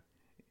Sangha.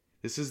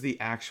 This is the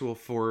actual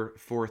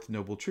fourth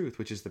noble truth,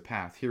 which is the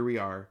path. Here we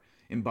are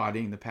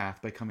embodying the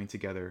path by coming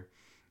together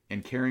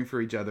and caring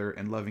for each other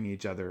and loving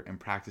each other and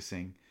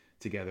practicing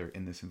together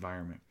in this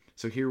environment.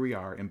 So here we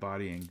are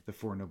embodying the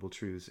Four Noble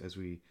Truths as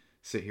we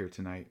sit here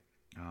tonight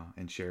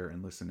and share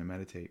and listen and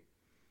meditate.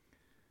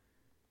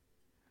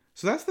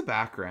 So that's the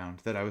background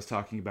that I was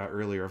talking about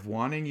earlier, of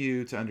wanting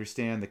you to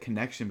understand the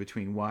connection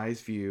between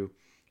Wise View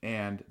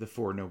and the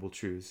Four Noble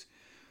Truths.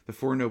 The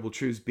Four Noble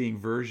Truths being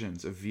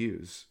versions of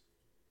views.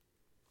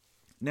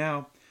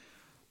 Now,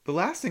 the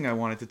last thing I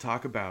wanted to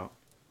talk about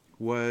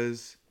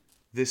was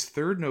this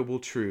third noble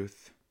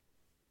truth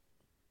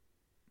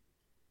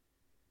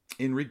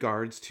in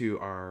regards to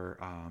our,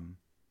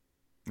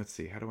 let's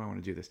see, how do I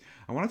want to do this?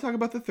 I want to talk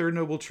about the third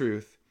noble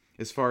truth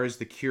as far as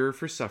the cure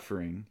for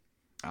suffering.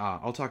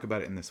 I'll talk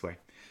about it in this way.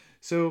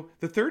 So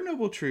the third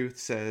noble truth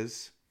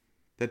says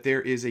that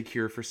there is a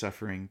cure for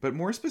suffering, but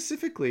more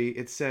specifically,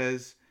 it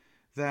says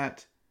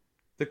that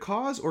the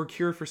cause or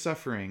cure for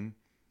suffering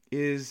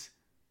is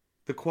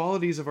the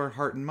qualities of our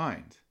heart and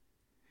mind.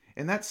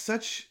 And that's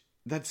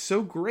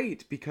so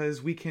great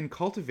because we can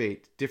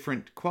cultivate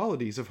different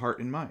qualities of heart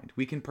and mind.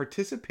 We can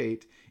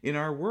participate in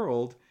our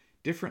world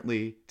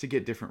differently to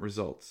get different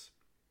results.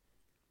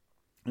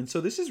 And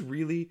so this is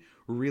really,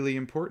 really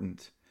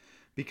important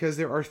because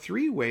there are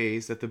 3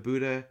 ways that the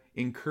Buddha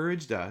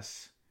encouraged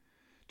us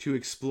to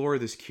explore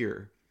this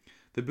cure.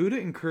 The Buddha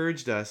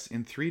encouraged us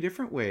in 3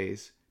 different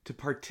ways to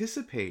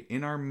participate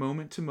in our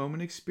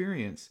moment-to-moment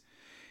experience.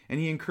 And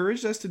he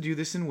encouraged us to do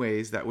this in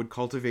ways that would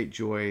cultivate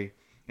joy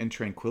and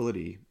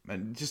tranquility,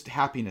 and just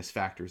happiness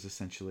factors,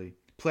 essentially.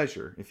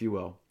 Pleasure, if you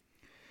will.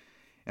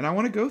 And I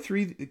want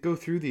to go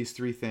through these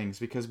 3 things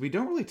because we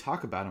don't really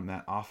talk about them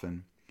that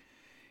often.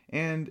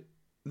 And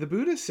the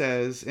Buddha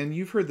says, and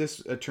you've heard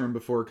this term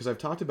before because I've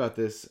talked about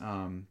this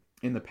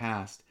in the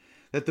past,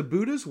 that the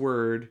Buddha's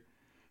word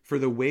for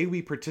the way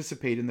we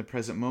participate in the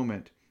present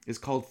moment is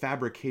called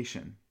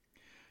fabrication.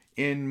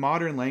 In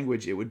modern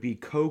language, it would be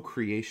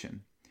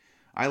co-creation.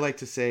 I like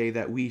to say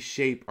that we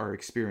shape our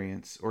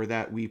experience, or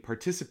that we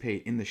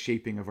participate in the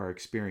shaping of our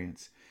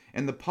experience.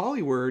 And the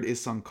Pali word is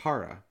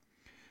sankhara,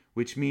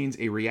 which means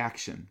a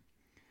reaction.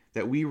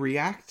 That we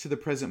react to the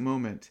present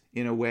moment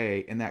in a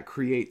way, and that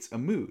creates a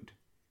mood.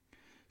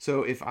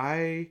 So if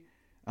I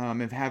am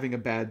having a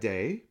bad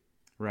day,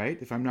 right?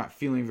 If I'm not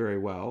feeling very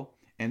well,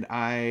 and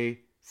I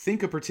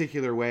think a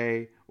particular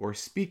way or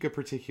speak a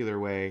particular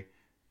way,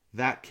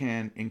 that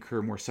can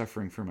incur more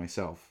suffering for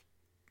myself.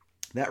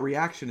 That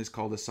reaction is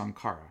called a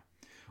sankhara,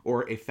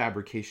 or a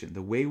fabrication.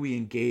 The way we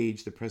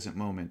engage the present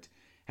moment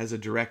has a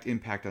direct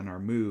impact on our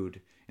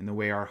mood and the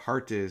way our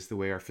heart is, the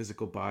way our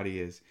physical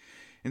body is.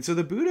 And so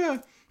the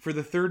Buddha, for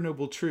the third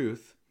noble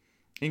truth,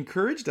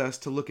 encouraged us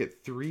to look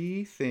at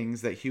 3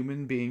 things that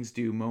human beings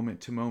do moment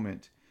to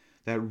moment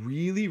that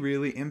really,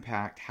 really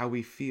impact how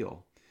we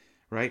feel,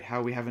 right?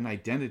 How we have an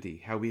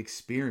identity, how we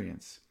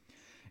experience.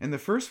 And the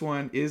first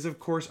one is, of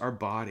course, our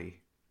body.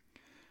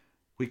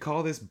 We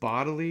call this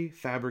bodily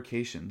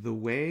fabrication. The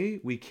way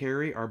we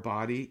carry our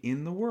body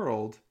in the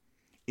world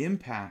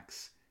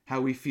impacts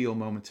how we feel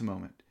moment to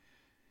moment.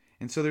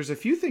 And so there's a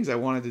few things I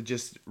wanted to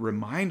just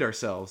remind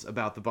ourselves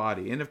about the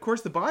body. And of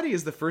course, the body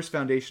is the first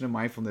foundation of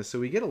mindfulness, so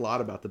we get a lot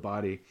about the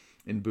body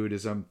in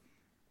Buddhism.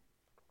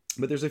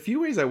 But there's a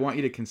few ways I want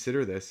you to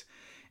consider this.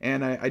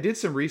 And I did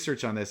some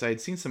research on this. I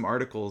had seen some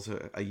articles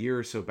a year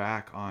or so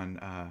back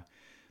on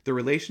the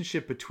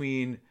relationship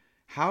between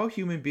how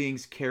human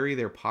beings carry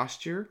their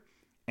posture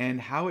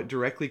and how it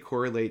directly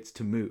correlates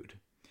to mood.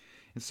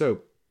 And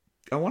so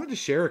I wanted to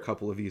share a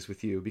couple of these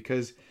with you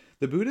because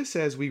the Buddha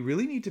says we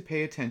really need to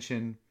pay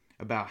attention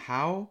about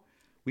how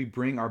we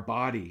bring our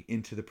body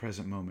into the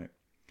present moment.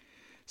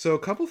 So a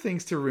couple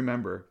things to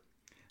remember,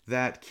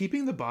 that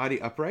keeping the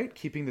body upright,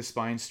 keeping the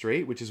spine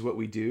straight, which is what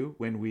we do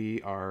when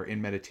we are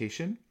in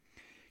meditation,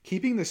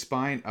 keeping the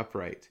spine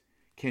upright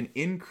can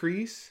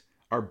increase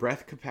our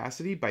breath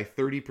capacity by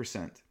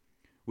 30%,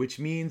 which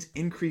means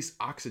increased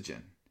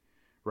oxygen,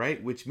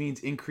 right? Which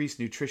means increased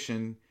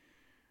nutrition,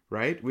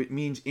 right? Which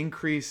means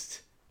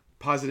increased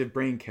positive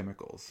brain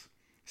chemicals.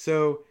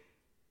 So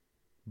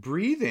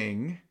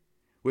breathing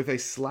with a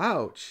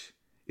slouch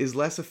is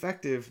less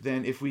effective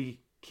than if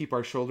we keep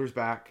our shoulders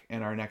back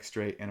and our neck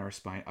straight and our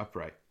spine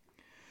upright.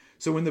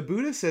 So when the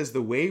Buddha says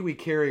the way we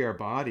carry our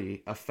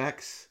body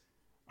affects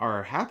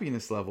our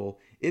happiness level,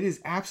 it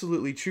is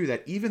absolutely true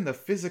that even the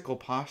physical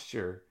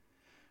posture,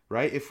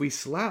 right? If we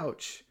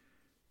slouch,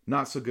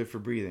 not so good for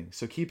breathing.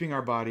 So keeping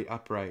our body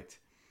upright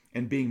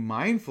and being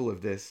mindful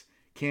of this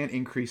can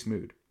increase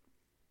mood.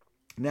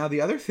 Now,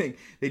 the other thing,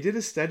 they did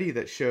a study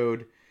that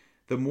showed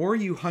the more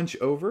you hunch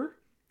over,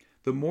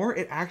 the more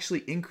it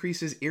actually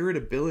increases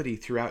irritability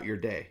throughout your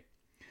day.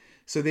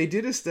 So they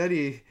did a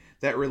study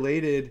that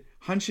related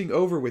hunching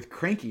over with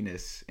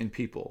crankiness in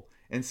people.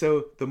 And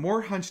so the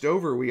more hunched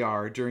over we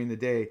are during the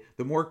day,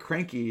 the more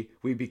cranky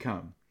we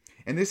become.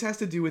 And this has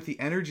to do with the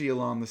energy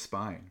along the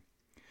spine.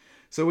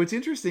 So what's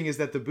interesting is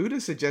that the Buddha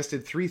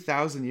suggested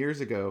 3,000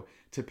 years ago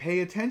to pay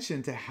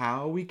attention to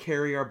how we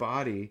carry our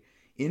body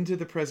into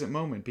the present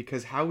moment,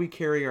 because how we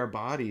carry our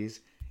bodies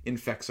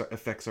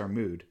affects our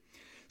mood.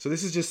 So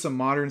this is just some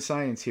modern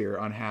science here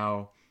on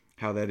how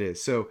that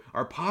is. So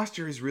our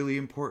posture is really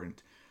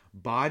important.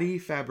 Body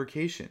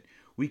fabrication.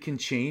 We can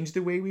change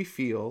the way we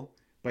feel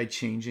by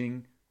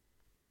changing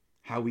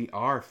how we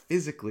are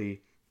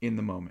physically in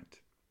the moment.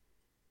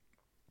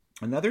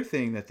 Another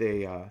thing that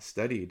they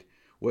studied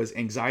was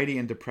anxiety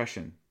and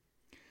depression.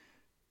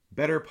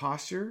 Better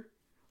posture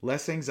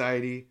less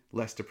anxiety,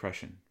 less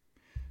depression.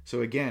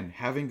 So again,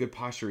 having good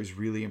posture is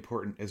really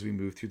important as we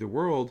move through the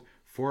world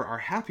for our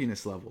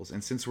happiness levels.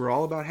 And since we're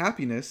all about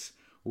happiness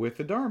with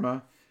the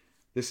Dharma,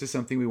 this is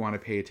something we want to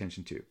pay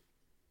attention to.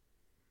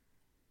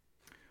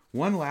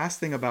 One last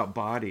thing about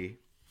body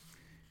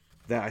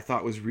that I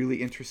thought was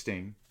really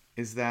interesting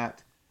is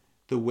that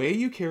the way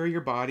you carry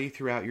your body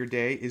throughout your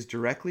day is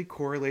directly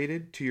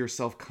correlated to your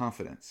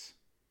self-confidence.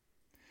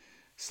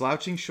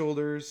 Slouching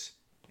shoulders,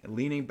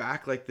 leaning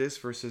back like this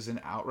versus an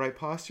upright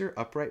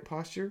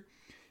posture,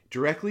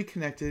 directly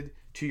connected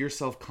to your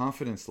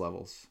self-confidence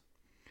levels.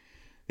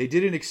 They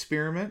did an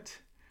experiment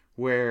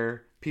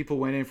where people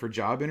went in for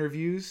job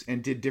interviews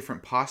and did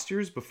different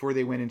postures before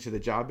they went into the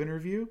job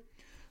interview.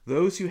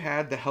 Those who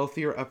had the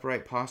healthier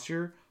upright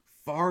posture,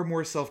 far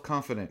more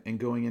self-confident in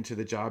going into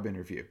the job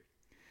interview.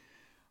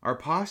 Our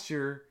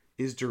posture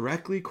is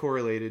directly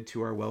correlated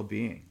to our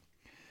well-being.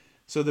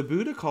 So the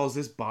Buddha calls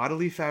this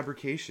bodily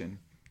fabrication,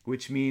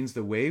 which means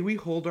the way we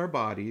hold our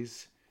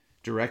bodies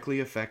directly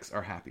affects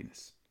our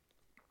happiness.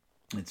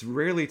 It's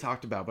rarely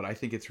talked about, but I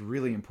think it's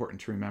really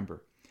important to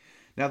remember.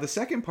 Now, the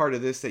second part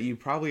of this that you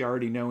probably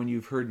already know and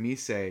you've heard me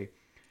say,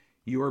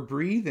 your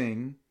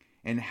breathing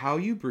and how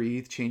you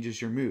breathe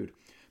changes your mood.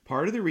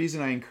 Part of the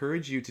reason I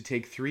encourage you to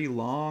take 3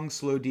 long,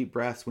 slow, deep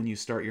breaths when you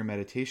start your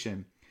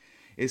meditation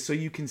is so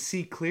you can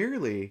see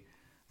clearly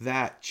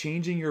that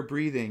changing your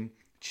breathing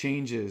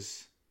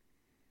changes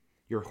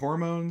your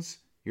hormones,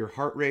 your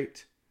heart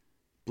rate,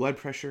 blood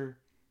pressure,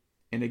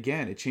 and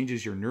again, it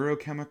changes your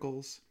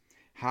neurochemicals.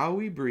 How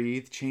we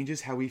breathe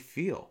changes how we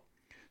feel.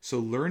 So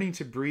learning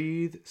to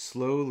breathe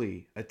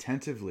slowly,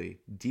 attentively,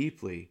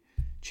 deeply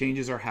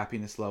changes our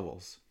happiness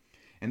levels.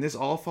 And this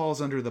all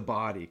falls under the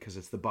body because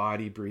it's the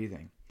body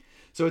breathing.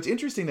 So it's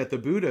interesting that the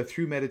Buddha,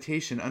 through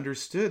meditation,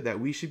 understood that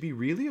we should be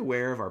really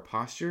aware of our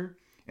posture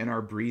and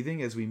our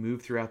breathing as we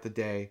move throughout the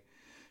day.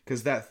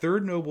 Because that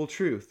third noble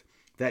truth,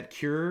 that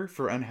cure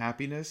for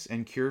unhappiness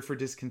and cure for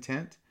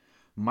discontent,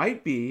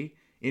 might be,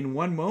 in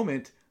one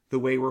moment, the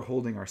way we're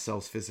holding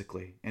ourselves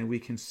physically. And we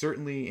can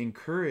certainly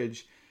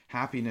encourage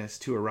happiness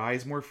to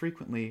arise more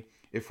frequently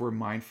if we're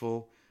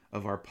mindful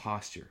of our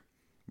posture,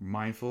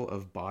 mindful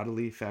of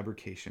bodily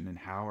fabrication and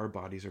how our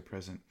bodies are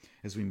present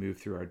as we move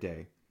through our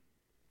day.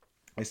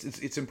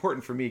 It's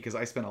important for me because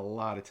I spend a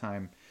lot of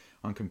time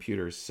on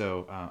computers,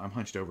 so I'm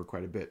hunched over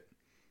quite a bit.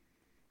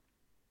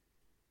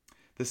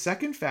 The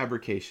second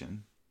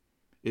fabrication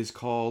is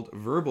called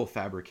verbal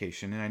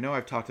fabrication, and I know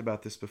I've talked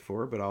about this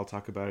before, but I'll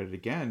talk about it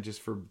again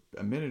just for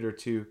a minute or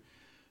two.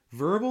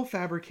 Verbal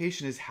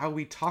fabrication is how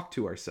we talk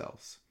to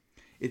ourselves.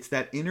 It's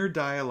that inner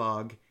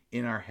dialogue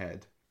in our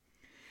head.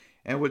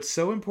 And what's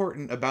so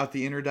important about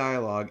the inner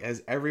dialogue,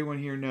 as everyone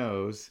here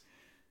knows,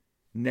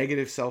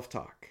 negative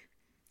self-talk.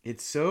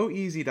 It's so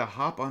easy to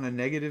hop on a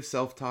negative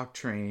self-talk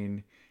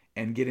train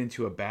and get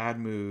into a bad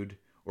mood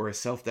or a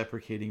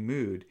self-deprecating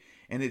mood.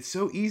 And it's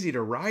so easy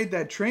to ride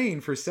that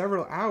train for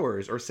several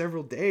hours or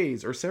several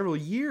days or several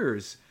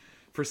years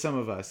for some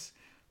of us.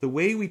 The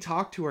way we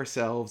talk to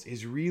ourselves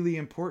is really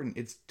important.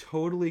 It's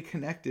totally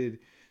connected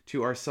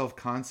to our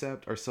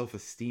self-concept, our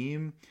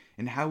self-esteem,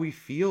 and how we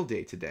feel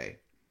day to day.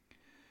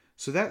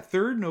 So that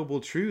third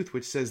noble truth,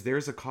 which says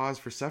there's a cause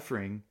for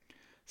suffering,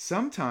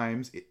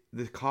 sometimes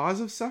the cause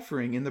of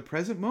suffering in the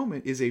present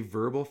moment is a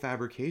verbal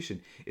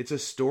fabrication. It's a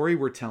story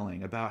we're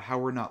telling about how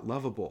we're not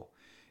lovable.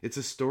 It's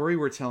a story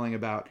we're telling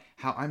about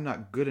how I'm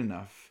not good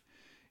enough.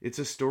 It's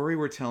a story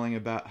we're telling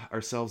about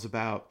ourselves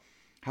about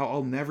how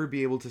I'll never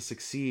be able to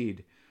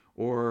succeed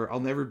or I'll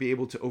never be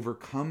able to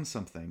overcome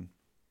something.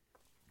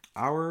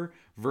 Our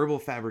verbal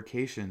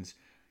fabrications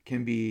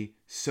can be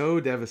so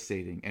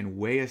devastating and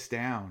weigh us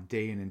down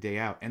day in and day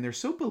out. And they're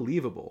so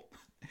believable.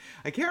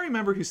 I can't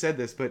remember who said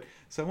this, but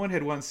someone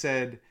had once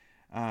said,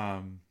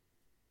 our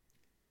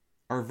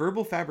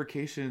verbal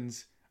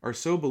fabrications are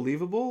so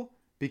believable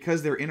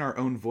because they're in our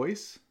own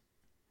voice.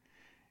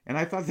 And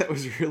I thought that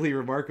was really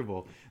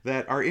remarkable,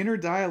 that our inner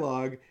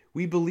dialogue,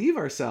 we believe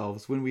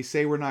ourselves when we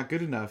say we're not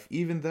good enough,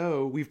 even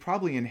though we've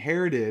probably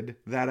inherited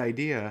that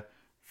idea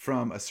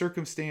from a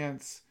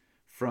circumstance,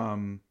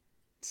 from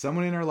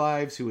someone in our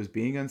lives who was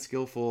being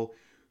unskillful,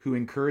 who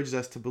encouraged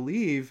us to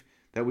believe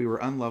that we were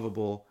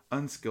unlovable,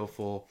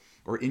 unskillful,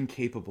 or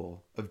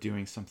incapable of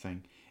doing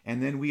something.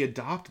 And then we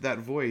adopt that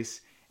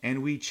voice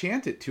and we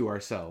chant it to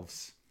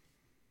ourselves.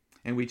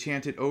 And we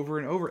chant it over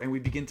and over and we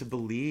begin to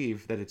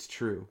believe that it's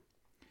true.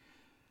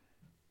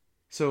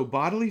 So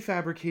bodily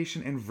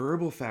fabrication and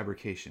verbal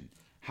fabrication.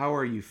 How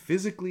are you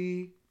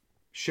physically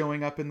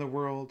showing up in the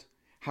world?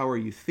 How are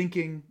you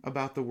thinking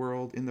about the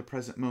world in the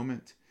present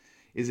moment?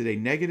 Is it a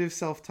negative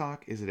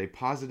self-talk? Is it a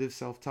positive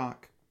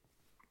self-talk?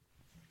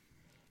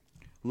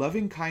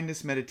 Loving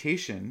kindness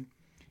meditation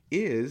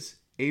is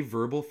a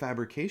verbal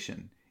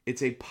fabrication.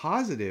 It's a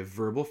positive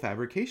verbal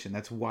fabrication.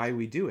 That's why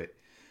we do it.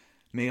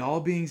 May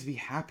all beings be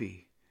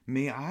happy.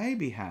 May I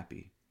be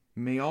happy.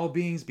 May all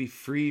beings be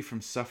free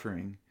from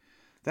suffering.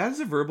 That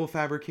is a verbal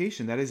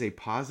fabrication. That is a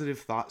positive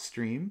thought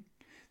stream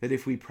that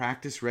if we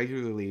practice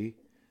regularly,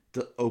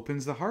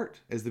 opens the heart.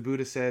 As the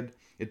Buddha said,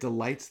 it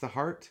delights the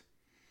heart.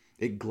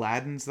 It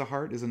gladdens the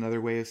heart is another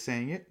way of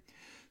saying it.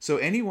 So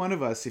any one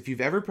of us, if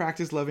you've ever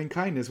practiced loving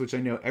kindness, which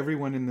I know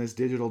everyone in this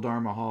digital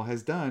Dharma hall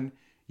has done,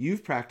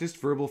 you've practiced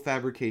verbal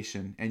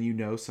fabrication and you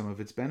know some of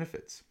its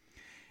benefits.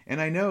 And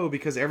I know,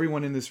 because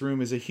everyone in this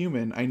room is a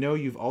human, I know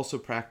you've also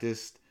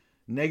practiced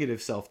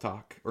negative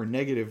self-talk or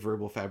negative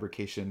verbal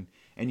fabrication,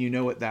 and you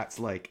know what that's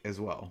like as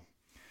well.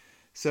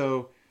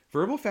 So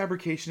verbal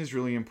fabrication is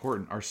really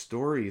important. Our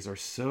stories are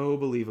so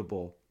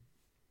believable.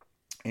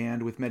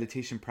 And with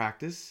meditation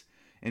practice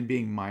and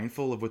being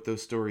mindful of what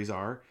those stories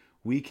are,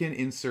 we can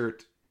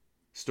insert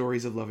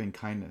stories of loving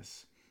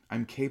kindness.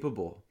 I'm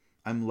capable.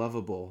 I'm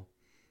lovable.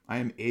 I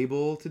am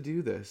able to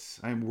do this.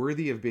 I am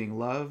worthy of being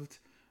loved.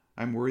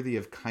 I'm worthy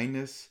of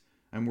kindness.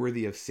 I'm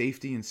worthy of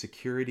safety and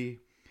security.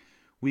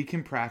 We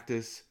can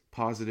practice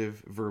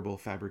positive verbal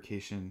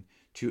fabrication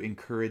to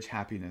encourage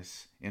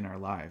happiness in our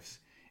lives.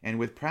 And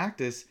with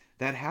practice,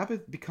 that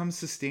habit becomes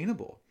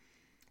sustainable.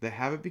 The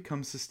habit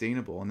becomes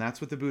sustainable. And that's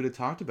what the Buddha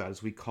talked about,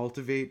 is we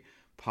cultivate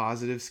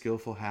positive,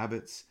 skillful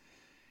habits.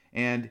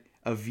 And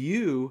a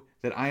view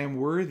that I am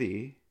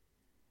worthy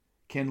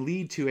can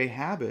lead to a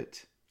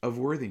habit of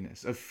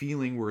worthiness, of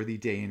feeling worthy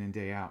day in and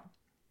day out.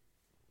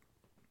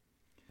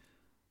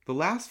 The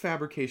last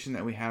fabrication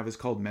that we have is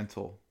called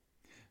mental.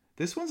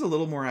 This one's a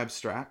little more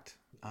abstract,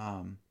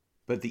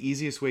 but the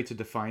easiest way to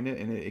define it,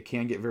 and it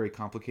can get very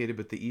complicated,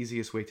 but the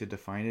easiest way to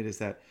define it is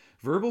that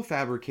verbal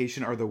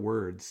fabrication are the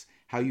words,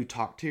 how you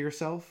talk to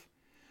yourself.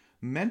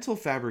 Mental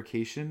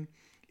fabrication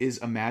is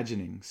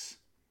imaginings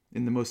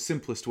in the most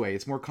simplest way.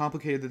 It's more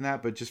complicated than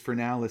that, but just for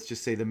now, let's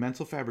just say the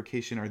mental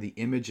fabrication are the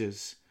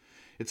images.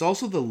 It's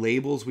also the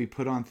labels we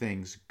put on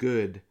things,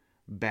 good,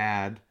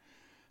 bad,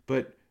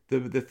 but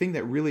the thing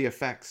that really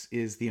affects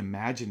is the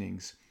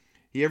imaginings.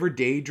 You ever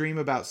daydream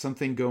about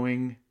something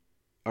going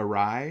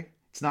awry?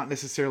 It's not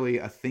necessarily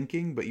a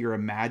thinking, but you're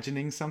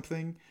imagining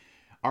something.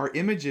 Our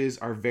images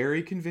are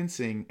very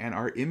convincing, and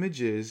our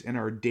images and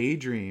our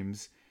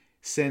daydreams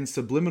send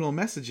subliminal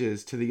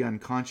messages to the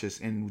unconscious,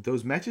 and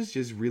those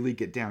messages really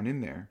get down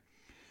in there.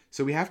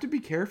 So we have to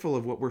be careful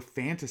of what we're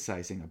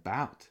fantasizing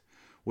about.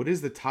 What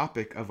is the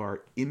topic of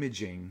our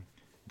imaging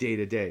day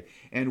to day?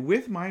 And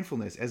with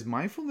mindfulness, as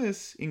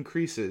mindfulness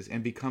increases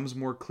and becomes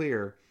more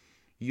clear,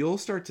 you'll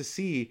start to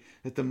see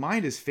that the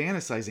mind is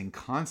fantasizing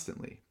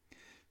constantly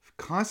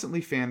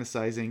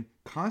fantasizing,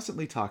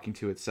 constantly talking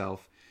to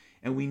itself.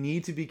 And we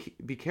need to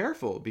be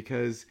careful,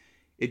 because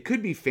it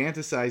could be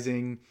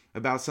fantasizing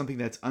about something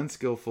that's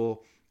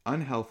unskillful,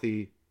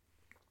 unhealthy.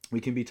 We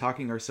can be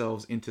talking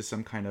ourselves into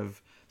some kind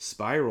of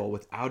spiral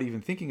without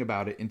even thinking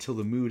about it until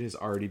the mood has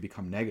already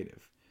become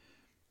negative.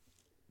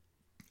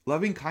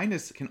 Loving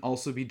kindness can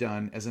also be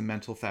done as a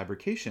mental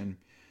fabrication.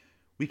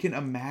 We can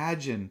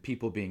imagine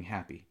people being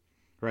happy,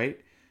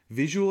 right?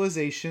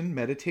 Visualization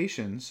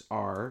meditations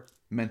are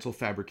mental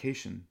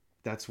fabrication.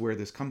 That's where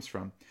this comes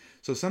from.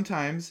 So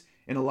sometimes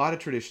in a lot of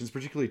traditions,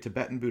 particularly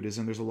Tibetan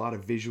Buddhism, there's a lot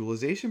of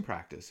visualization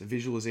practice, a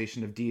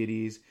visualization of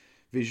deities,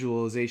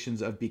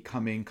 visualizations of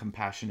becoming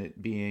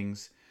compassionate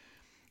beings.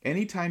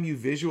 Anytime you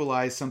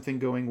visualize something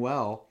going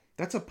well,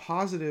 that's a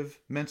positive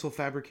mental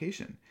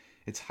fabrication.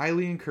 It's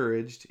highly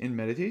encouraged in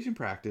meditation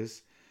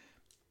practice,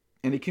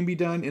 and it can be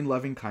done in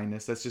loving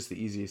kindness. That's just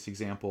the easiest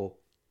example.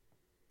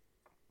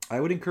 I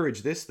would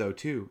encourage this, though,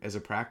 too, as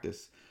a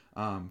practice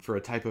for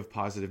a type of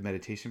positive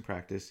meditation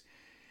practice.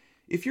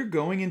 If you're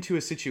going into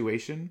a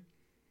situation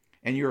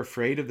and you're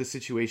afraid of the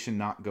situation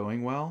not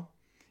going well,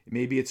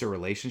 maybe it's a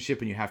relationship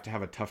and you have to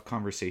have a tough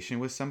conversation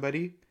with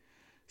somebody,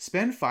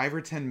 spend 5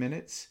 or 10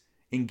 minutes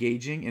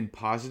engaging in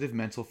positive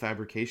mental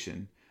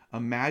fabrication.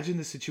 Imagine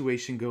the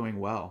situation going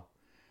well.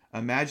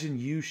 Imagine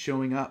you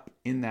showing up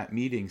in that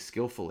meeting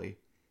skillfully.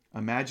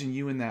 Imagine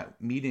you in that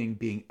meeting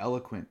being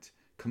eloquent,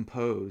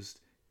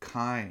 composed,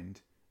 kind,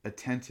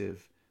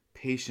 attentive,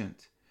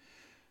 patient.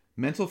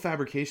 Mental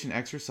fabrication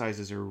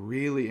exercises are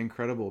really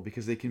incredible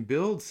because they can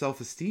build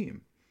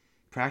self-esteem.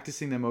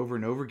 Practicing them over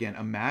and over again,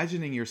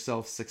 imagining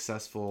yourself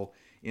successful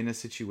in a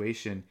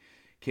situation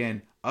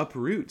can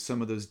uproot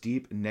some of those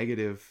deep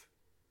negative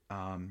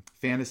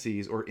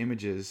fantasies or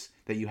images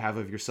that you have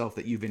of yourself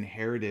that you've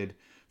inherited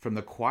from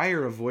the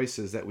choir of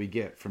voices that we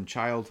get from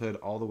childhood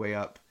all the way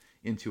up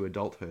into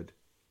adulthood.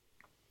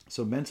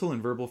 So mental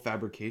and verbal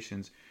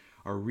fabrications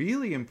are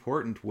really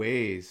important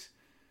ways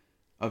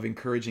of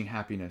encouraging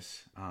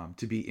happiness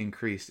to be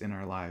increased in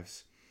our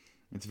lives.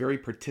 It's very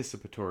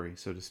participatory,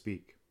 so to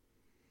speak.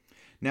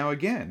 Now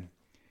again,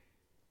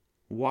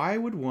 why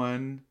would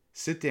one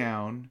sit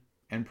down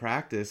and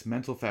practice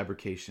mental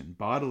fabrication,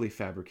 bodily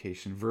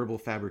fabrication, verbal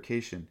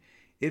fabrication?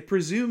 It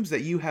presumes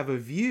that you have a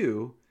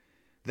view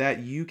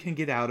that you can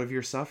get out of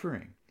your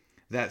suffering,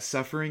 that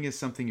suffering is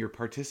something you're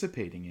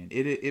participating in.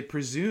 It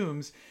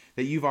presumes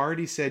that you've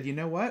already said, you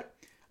know what?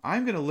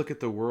 I'm going to look at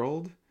the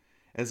world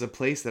as a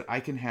place that I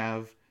can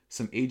have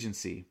some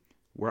agency,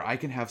 where I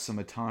can have some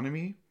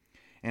autonomy,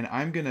 and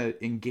I'm going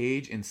to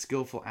engage in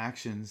skillful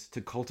actions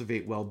to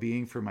cultivate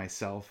well-being for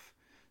myself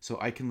so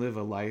I can live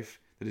a life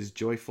that is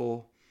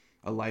joyful,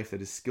 a life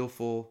that is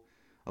skillful,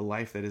 a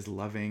life that is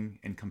loving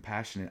and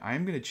compassionate.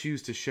 I'm going to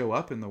choose to show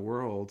up in the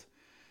world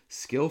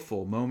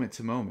skillful moment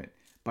to moment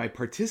by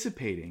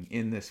participating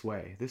in this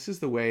way. This is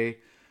the way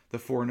the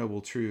Four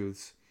Noble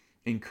Truths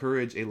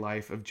encourage a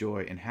life of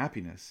joy and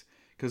happiness,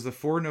 because the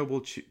Four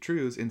Noble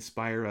Truths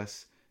inspire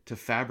us to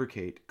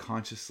fabricate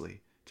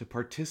consciously, to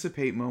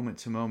participate moment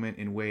to moment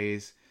in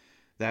ways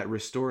that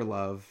restore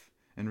love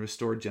and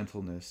restore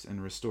gentleness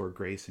and restore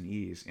grace and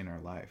ease in our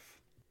life.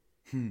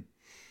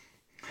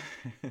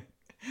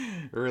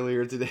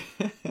 Earlier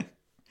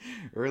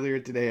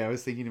today, I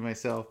was thinking to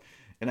myself,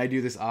 and I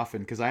do this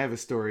often because I have a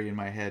story in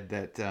my head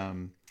that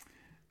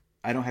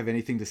I don't have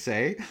anything to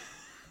say.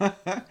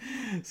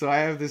 So I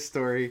have this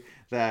story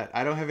that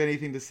I don't have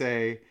anything to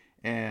say,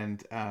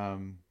 and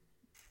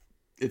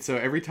so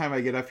every time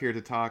I get up here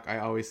to talk, I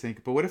always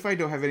think, but what if I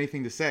don't have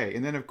anything to say?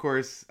 And then, of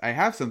course, I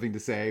have something to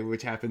say,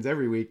 which happens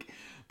every week.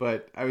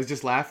 But I was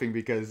just laughing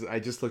because I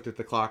just looked at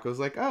the clock. I was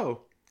like,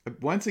 oh,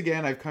 once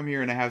again, I've come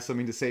here and I have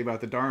something to say about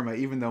the Dharma,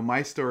 even though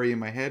my story in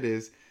my head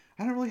is,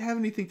 I don't really have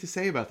anything to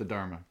say about the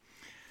Dharma.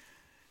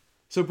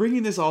 So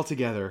bringing this all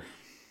together,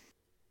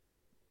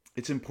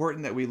 it's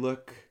important that we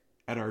look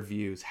at our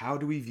views. How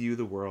do we view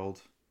the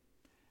world?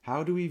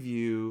 How do we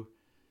view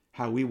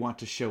how we want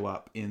to show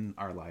up in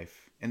our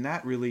life? And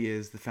that really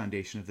is the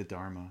foundation of the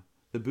Dharma.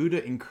 The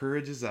Buddha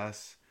encourages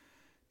us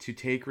to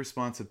take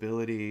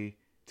responsibility,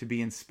 to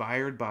be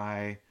inspired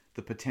by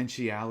the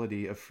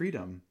potentiality of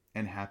freedom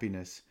and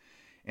happiness,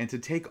 and to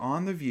take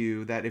on the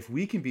view that if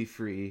we can be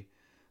free,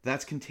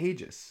 that's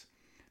contagious.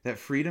 That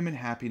freedom and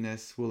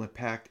happiness will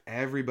impact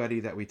everybody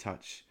that we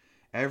touch.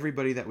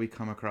 Everybody that we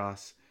come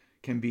across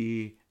can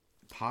be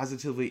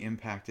positively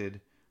impacted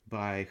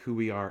by who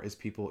we are as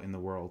people in the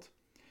world.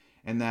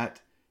 And that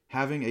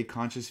having a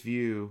conscious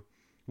view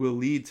will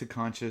lead to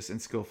conscious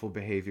and skillful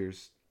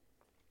behaviors.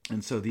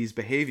 And so these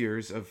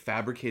behaviors of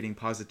fabricating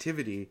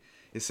positivity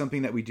is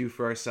something that we do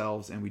for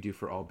ourselves and we do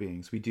for all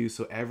beings. We do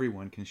so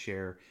everyone can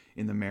share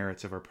in the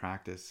merits of our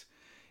practice.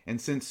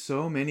 And since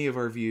so many of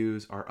our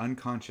views are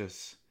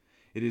unconscious,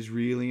 it is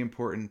really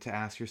important to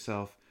ask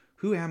yourself,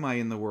 who am I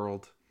in the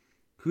world?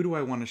 Who do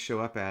I want to show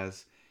up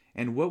as?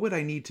 And what would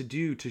I need to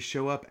do to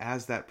show up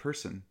as that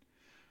person?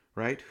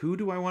 Right? Who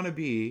do I want to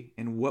be,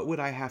 and what would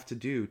I have to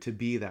do to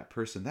be that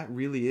person? That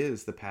really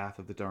is the path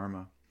of the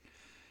Dharma.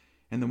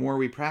 And the more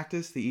we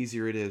practice, the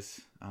easier it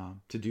is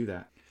to do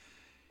that.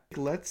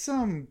 Let's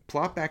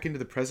plop back into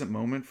the present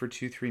moment for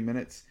 2-3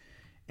 minutes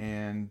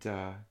and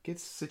get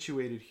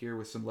situated here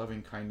with some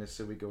loving kindness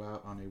so we go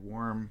out on a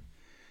warm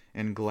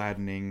and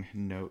gladdening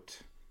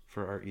note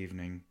for our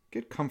evening.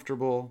 Get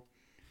comfortable,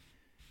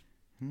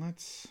 and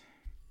let's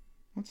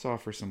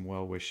offer some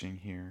well-wishing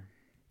here.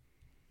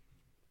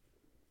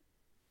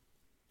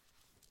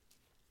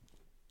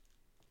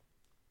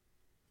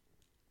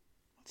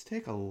 Let's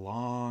take a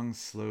long,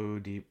 slow,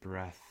 deep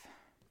breath.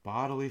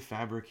 Bodily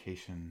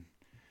fabrication.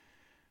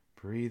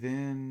 Breathe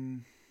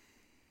in.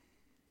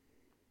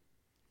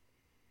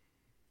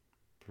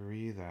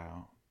 Breathe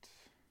out.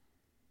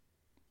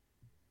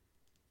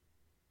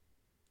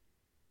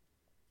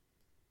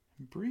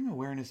 Bring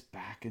awareness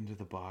back into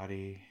the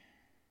body,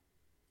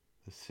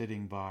 the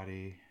sitting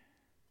body.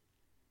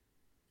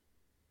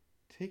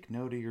 Take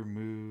note of your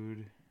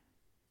mood.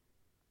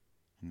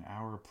 An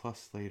hour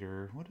plus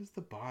later, what does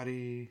the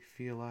body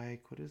feel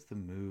like? What is the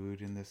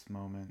mood in this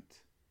moment?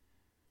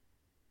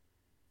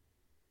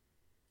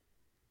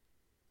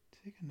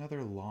 Take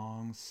another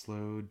long,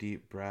 slow,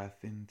 deep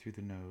breath in through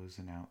the nose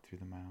and out through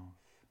the mouth.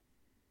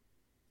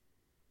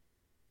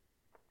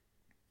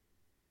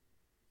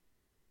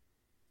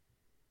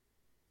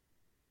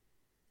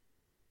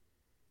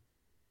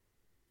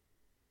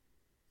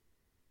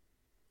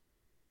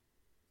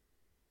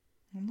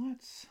 And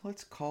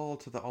let's call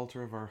to the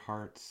altar of our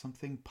hearts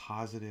something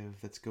positive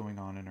that's going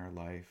on in our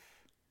life.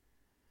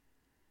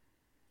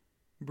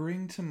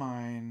 Bring to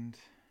mind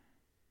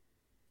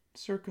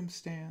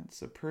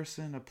circumstance, a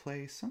person, a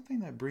place, something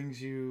that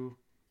brings you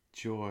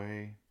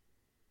joy,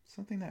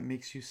 something that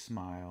makes you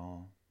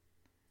smile.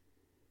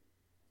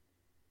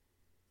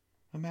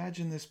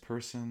 Imagine this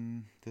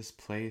person, this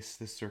place,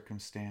 this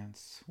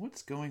circumstance.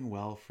 What's going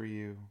well for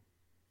you?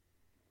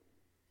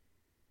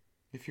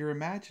 If you're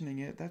imagining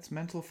it, that's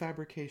mental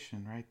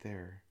fabrication right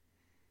there.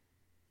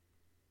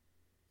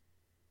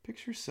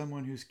 Picture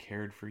someone who's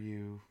cared for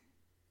you,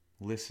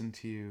 listened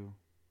to you,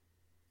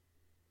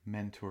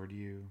 mentored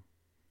you.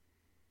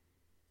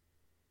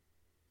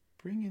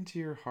 Bring into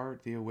your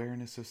heart the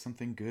awareness of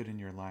something good in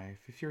your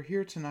life. If you're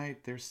here tonight,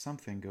 there's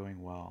something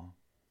going well.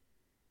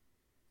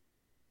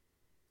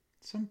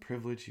 Some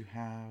privilege you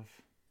have,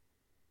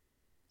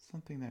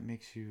 something that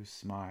makes you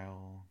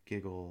smile,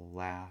 giggle,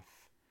 laugh.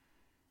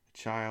 A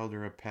child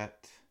or a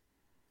pet,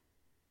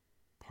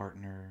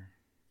 partner,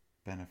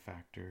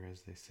 benefactor,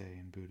 as they say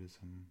in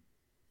Buddhism.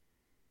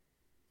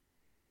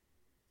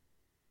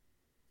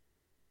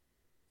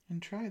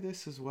 And try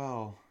this as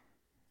well.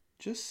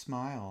 Just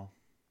smile.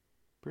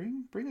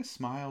 Bring a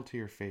smile to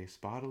your face,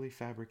 bodily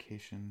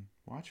fabrication.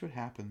 Watch what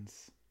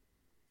happens.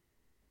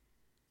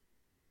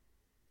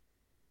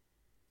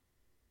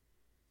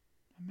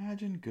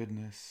 Imagine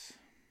goodness.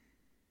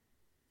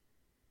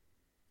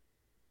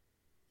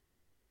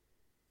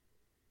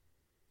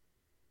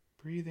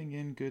 Breathing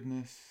in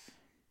goodness,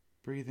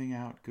 breathing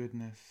out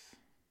goodness.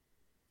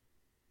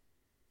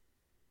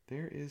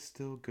 There is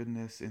still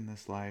goodness in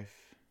this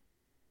life,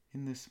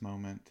 in this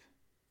moment,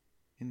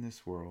 in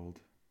this world.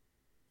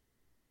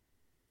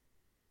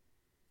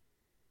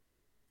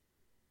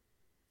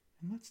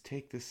 And let's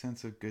take this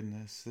sense of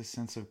goodness, this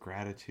sense of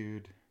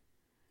gratitude,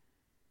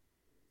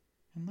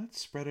 and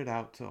let's spread it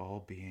out to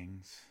all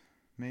beings.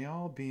 May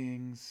all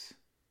beings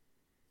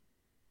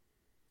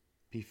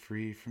be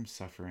free from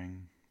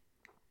suffering.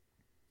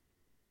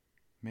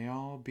 May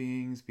all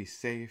beings be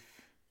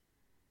safe.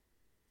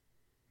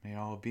 May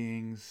all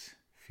beings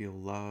feel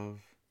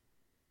love.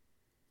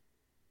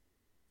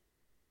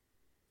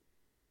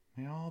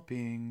 May all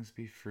beings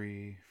be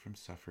free from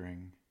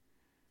suffering.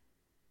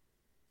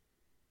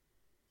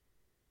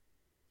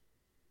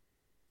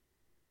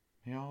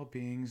 May all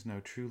beings know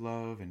true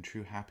love and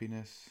true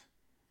happiness,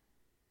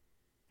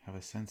 have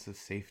a sense of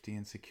safety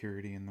and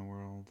security in the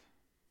world.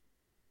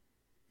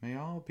 May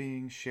all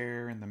beings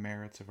share in the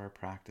merits of our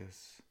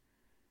practice,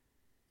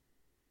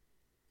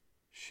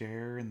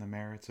 share in the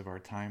merits of our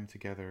time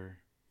together,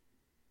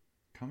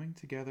 coming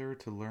together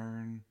to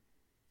learn,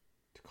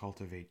 to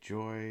cultivate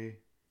joy,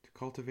 to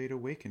cultivate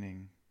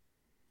awakening.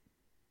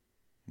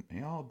 And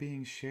may all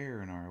beings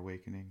share in our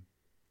awakening.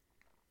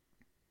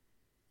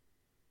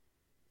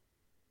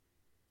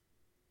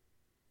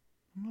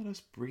 And let us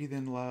breathe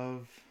in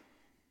love,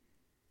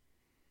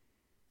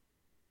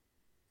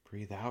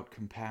 breathe out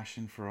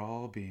compassion for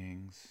all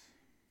beings,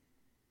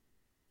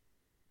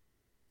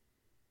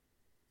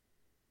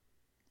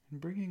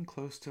 and bringing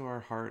close to our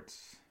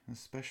hearts a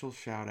special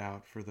shout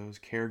out for those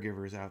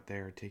caregivers out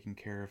there taking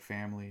care of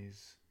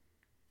families,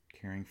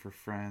 caring for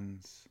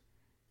friends,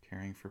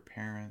 caring for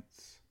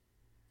parents.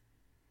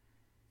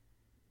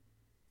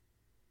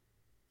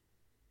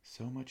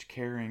 So much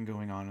caring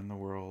going on in the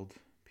world.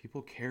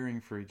 People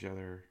caring for each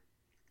other,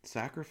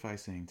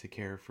 sacrificing to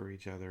care for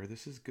each other.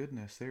 This is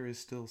goodness. There is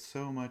still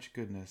so much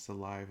goodness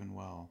alive and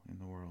well in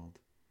the world.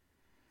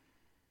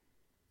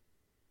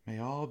 May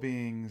all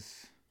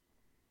beings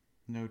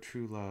know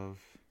true love,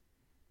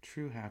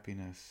 true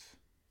happiness.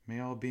 May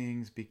all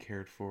beings be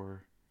cared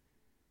for,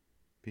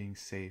 being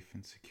safe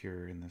and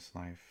secure in this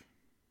life.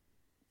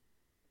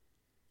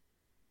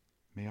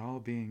 May all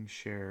beings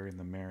share in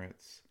the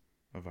merits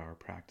of our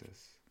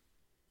practice.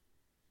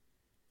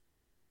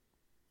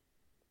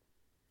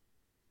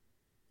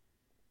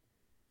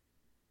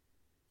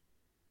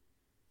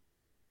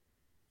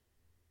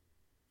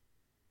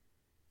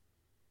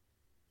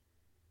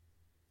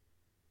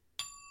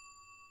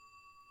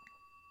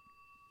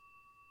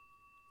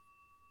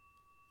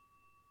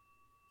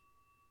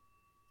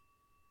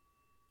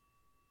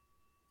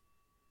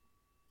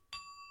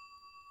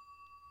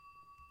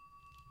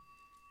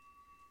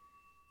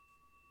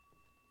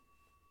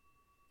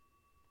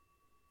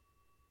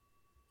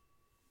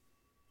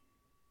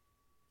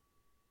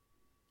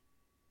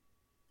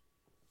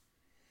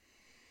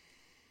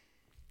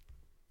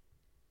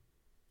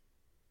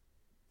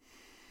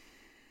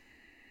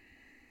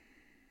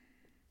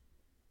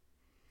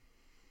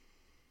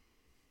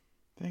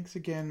 Thanks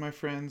again, my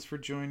friends, for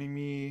joining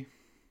me.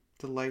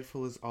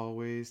 Delightful as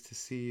always to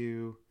see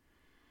you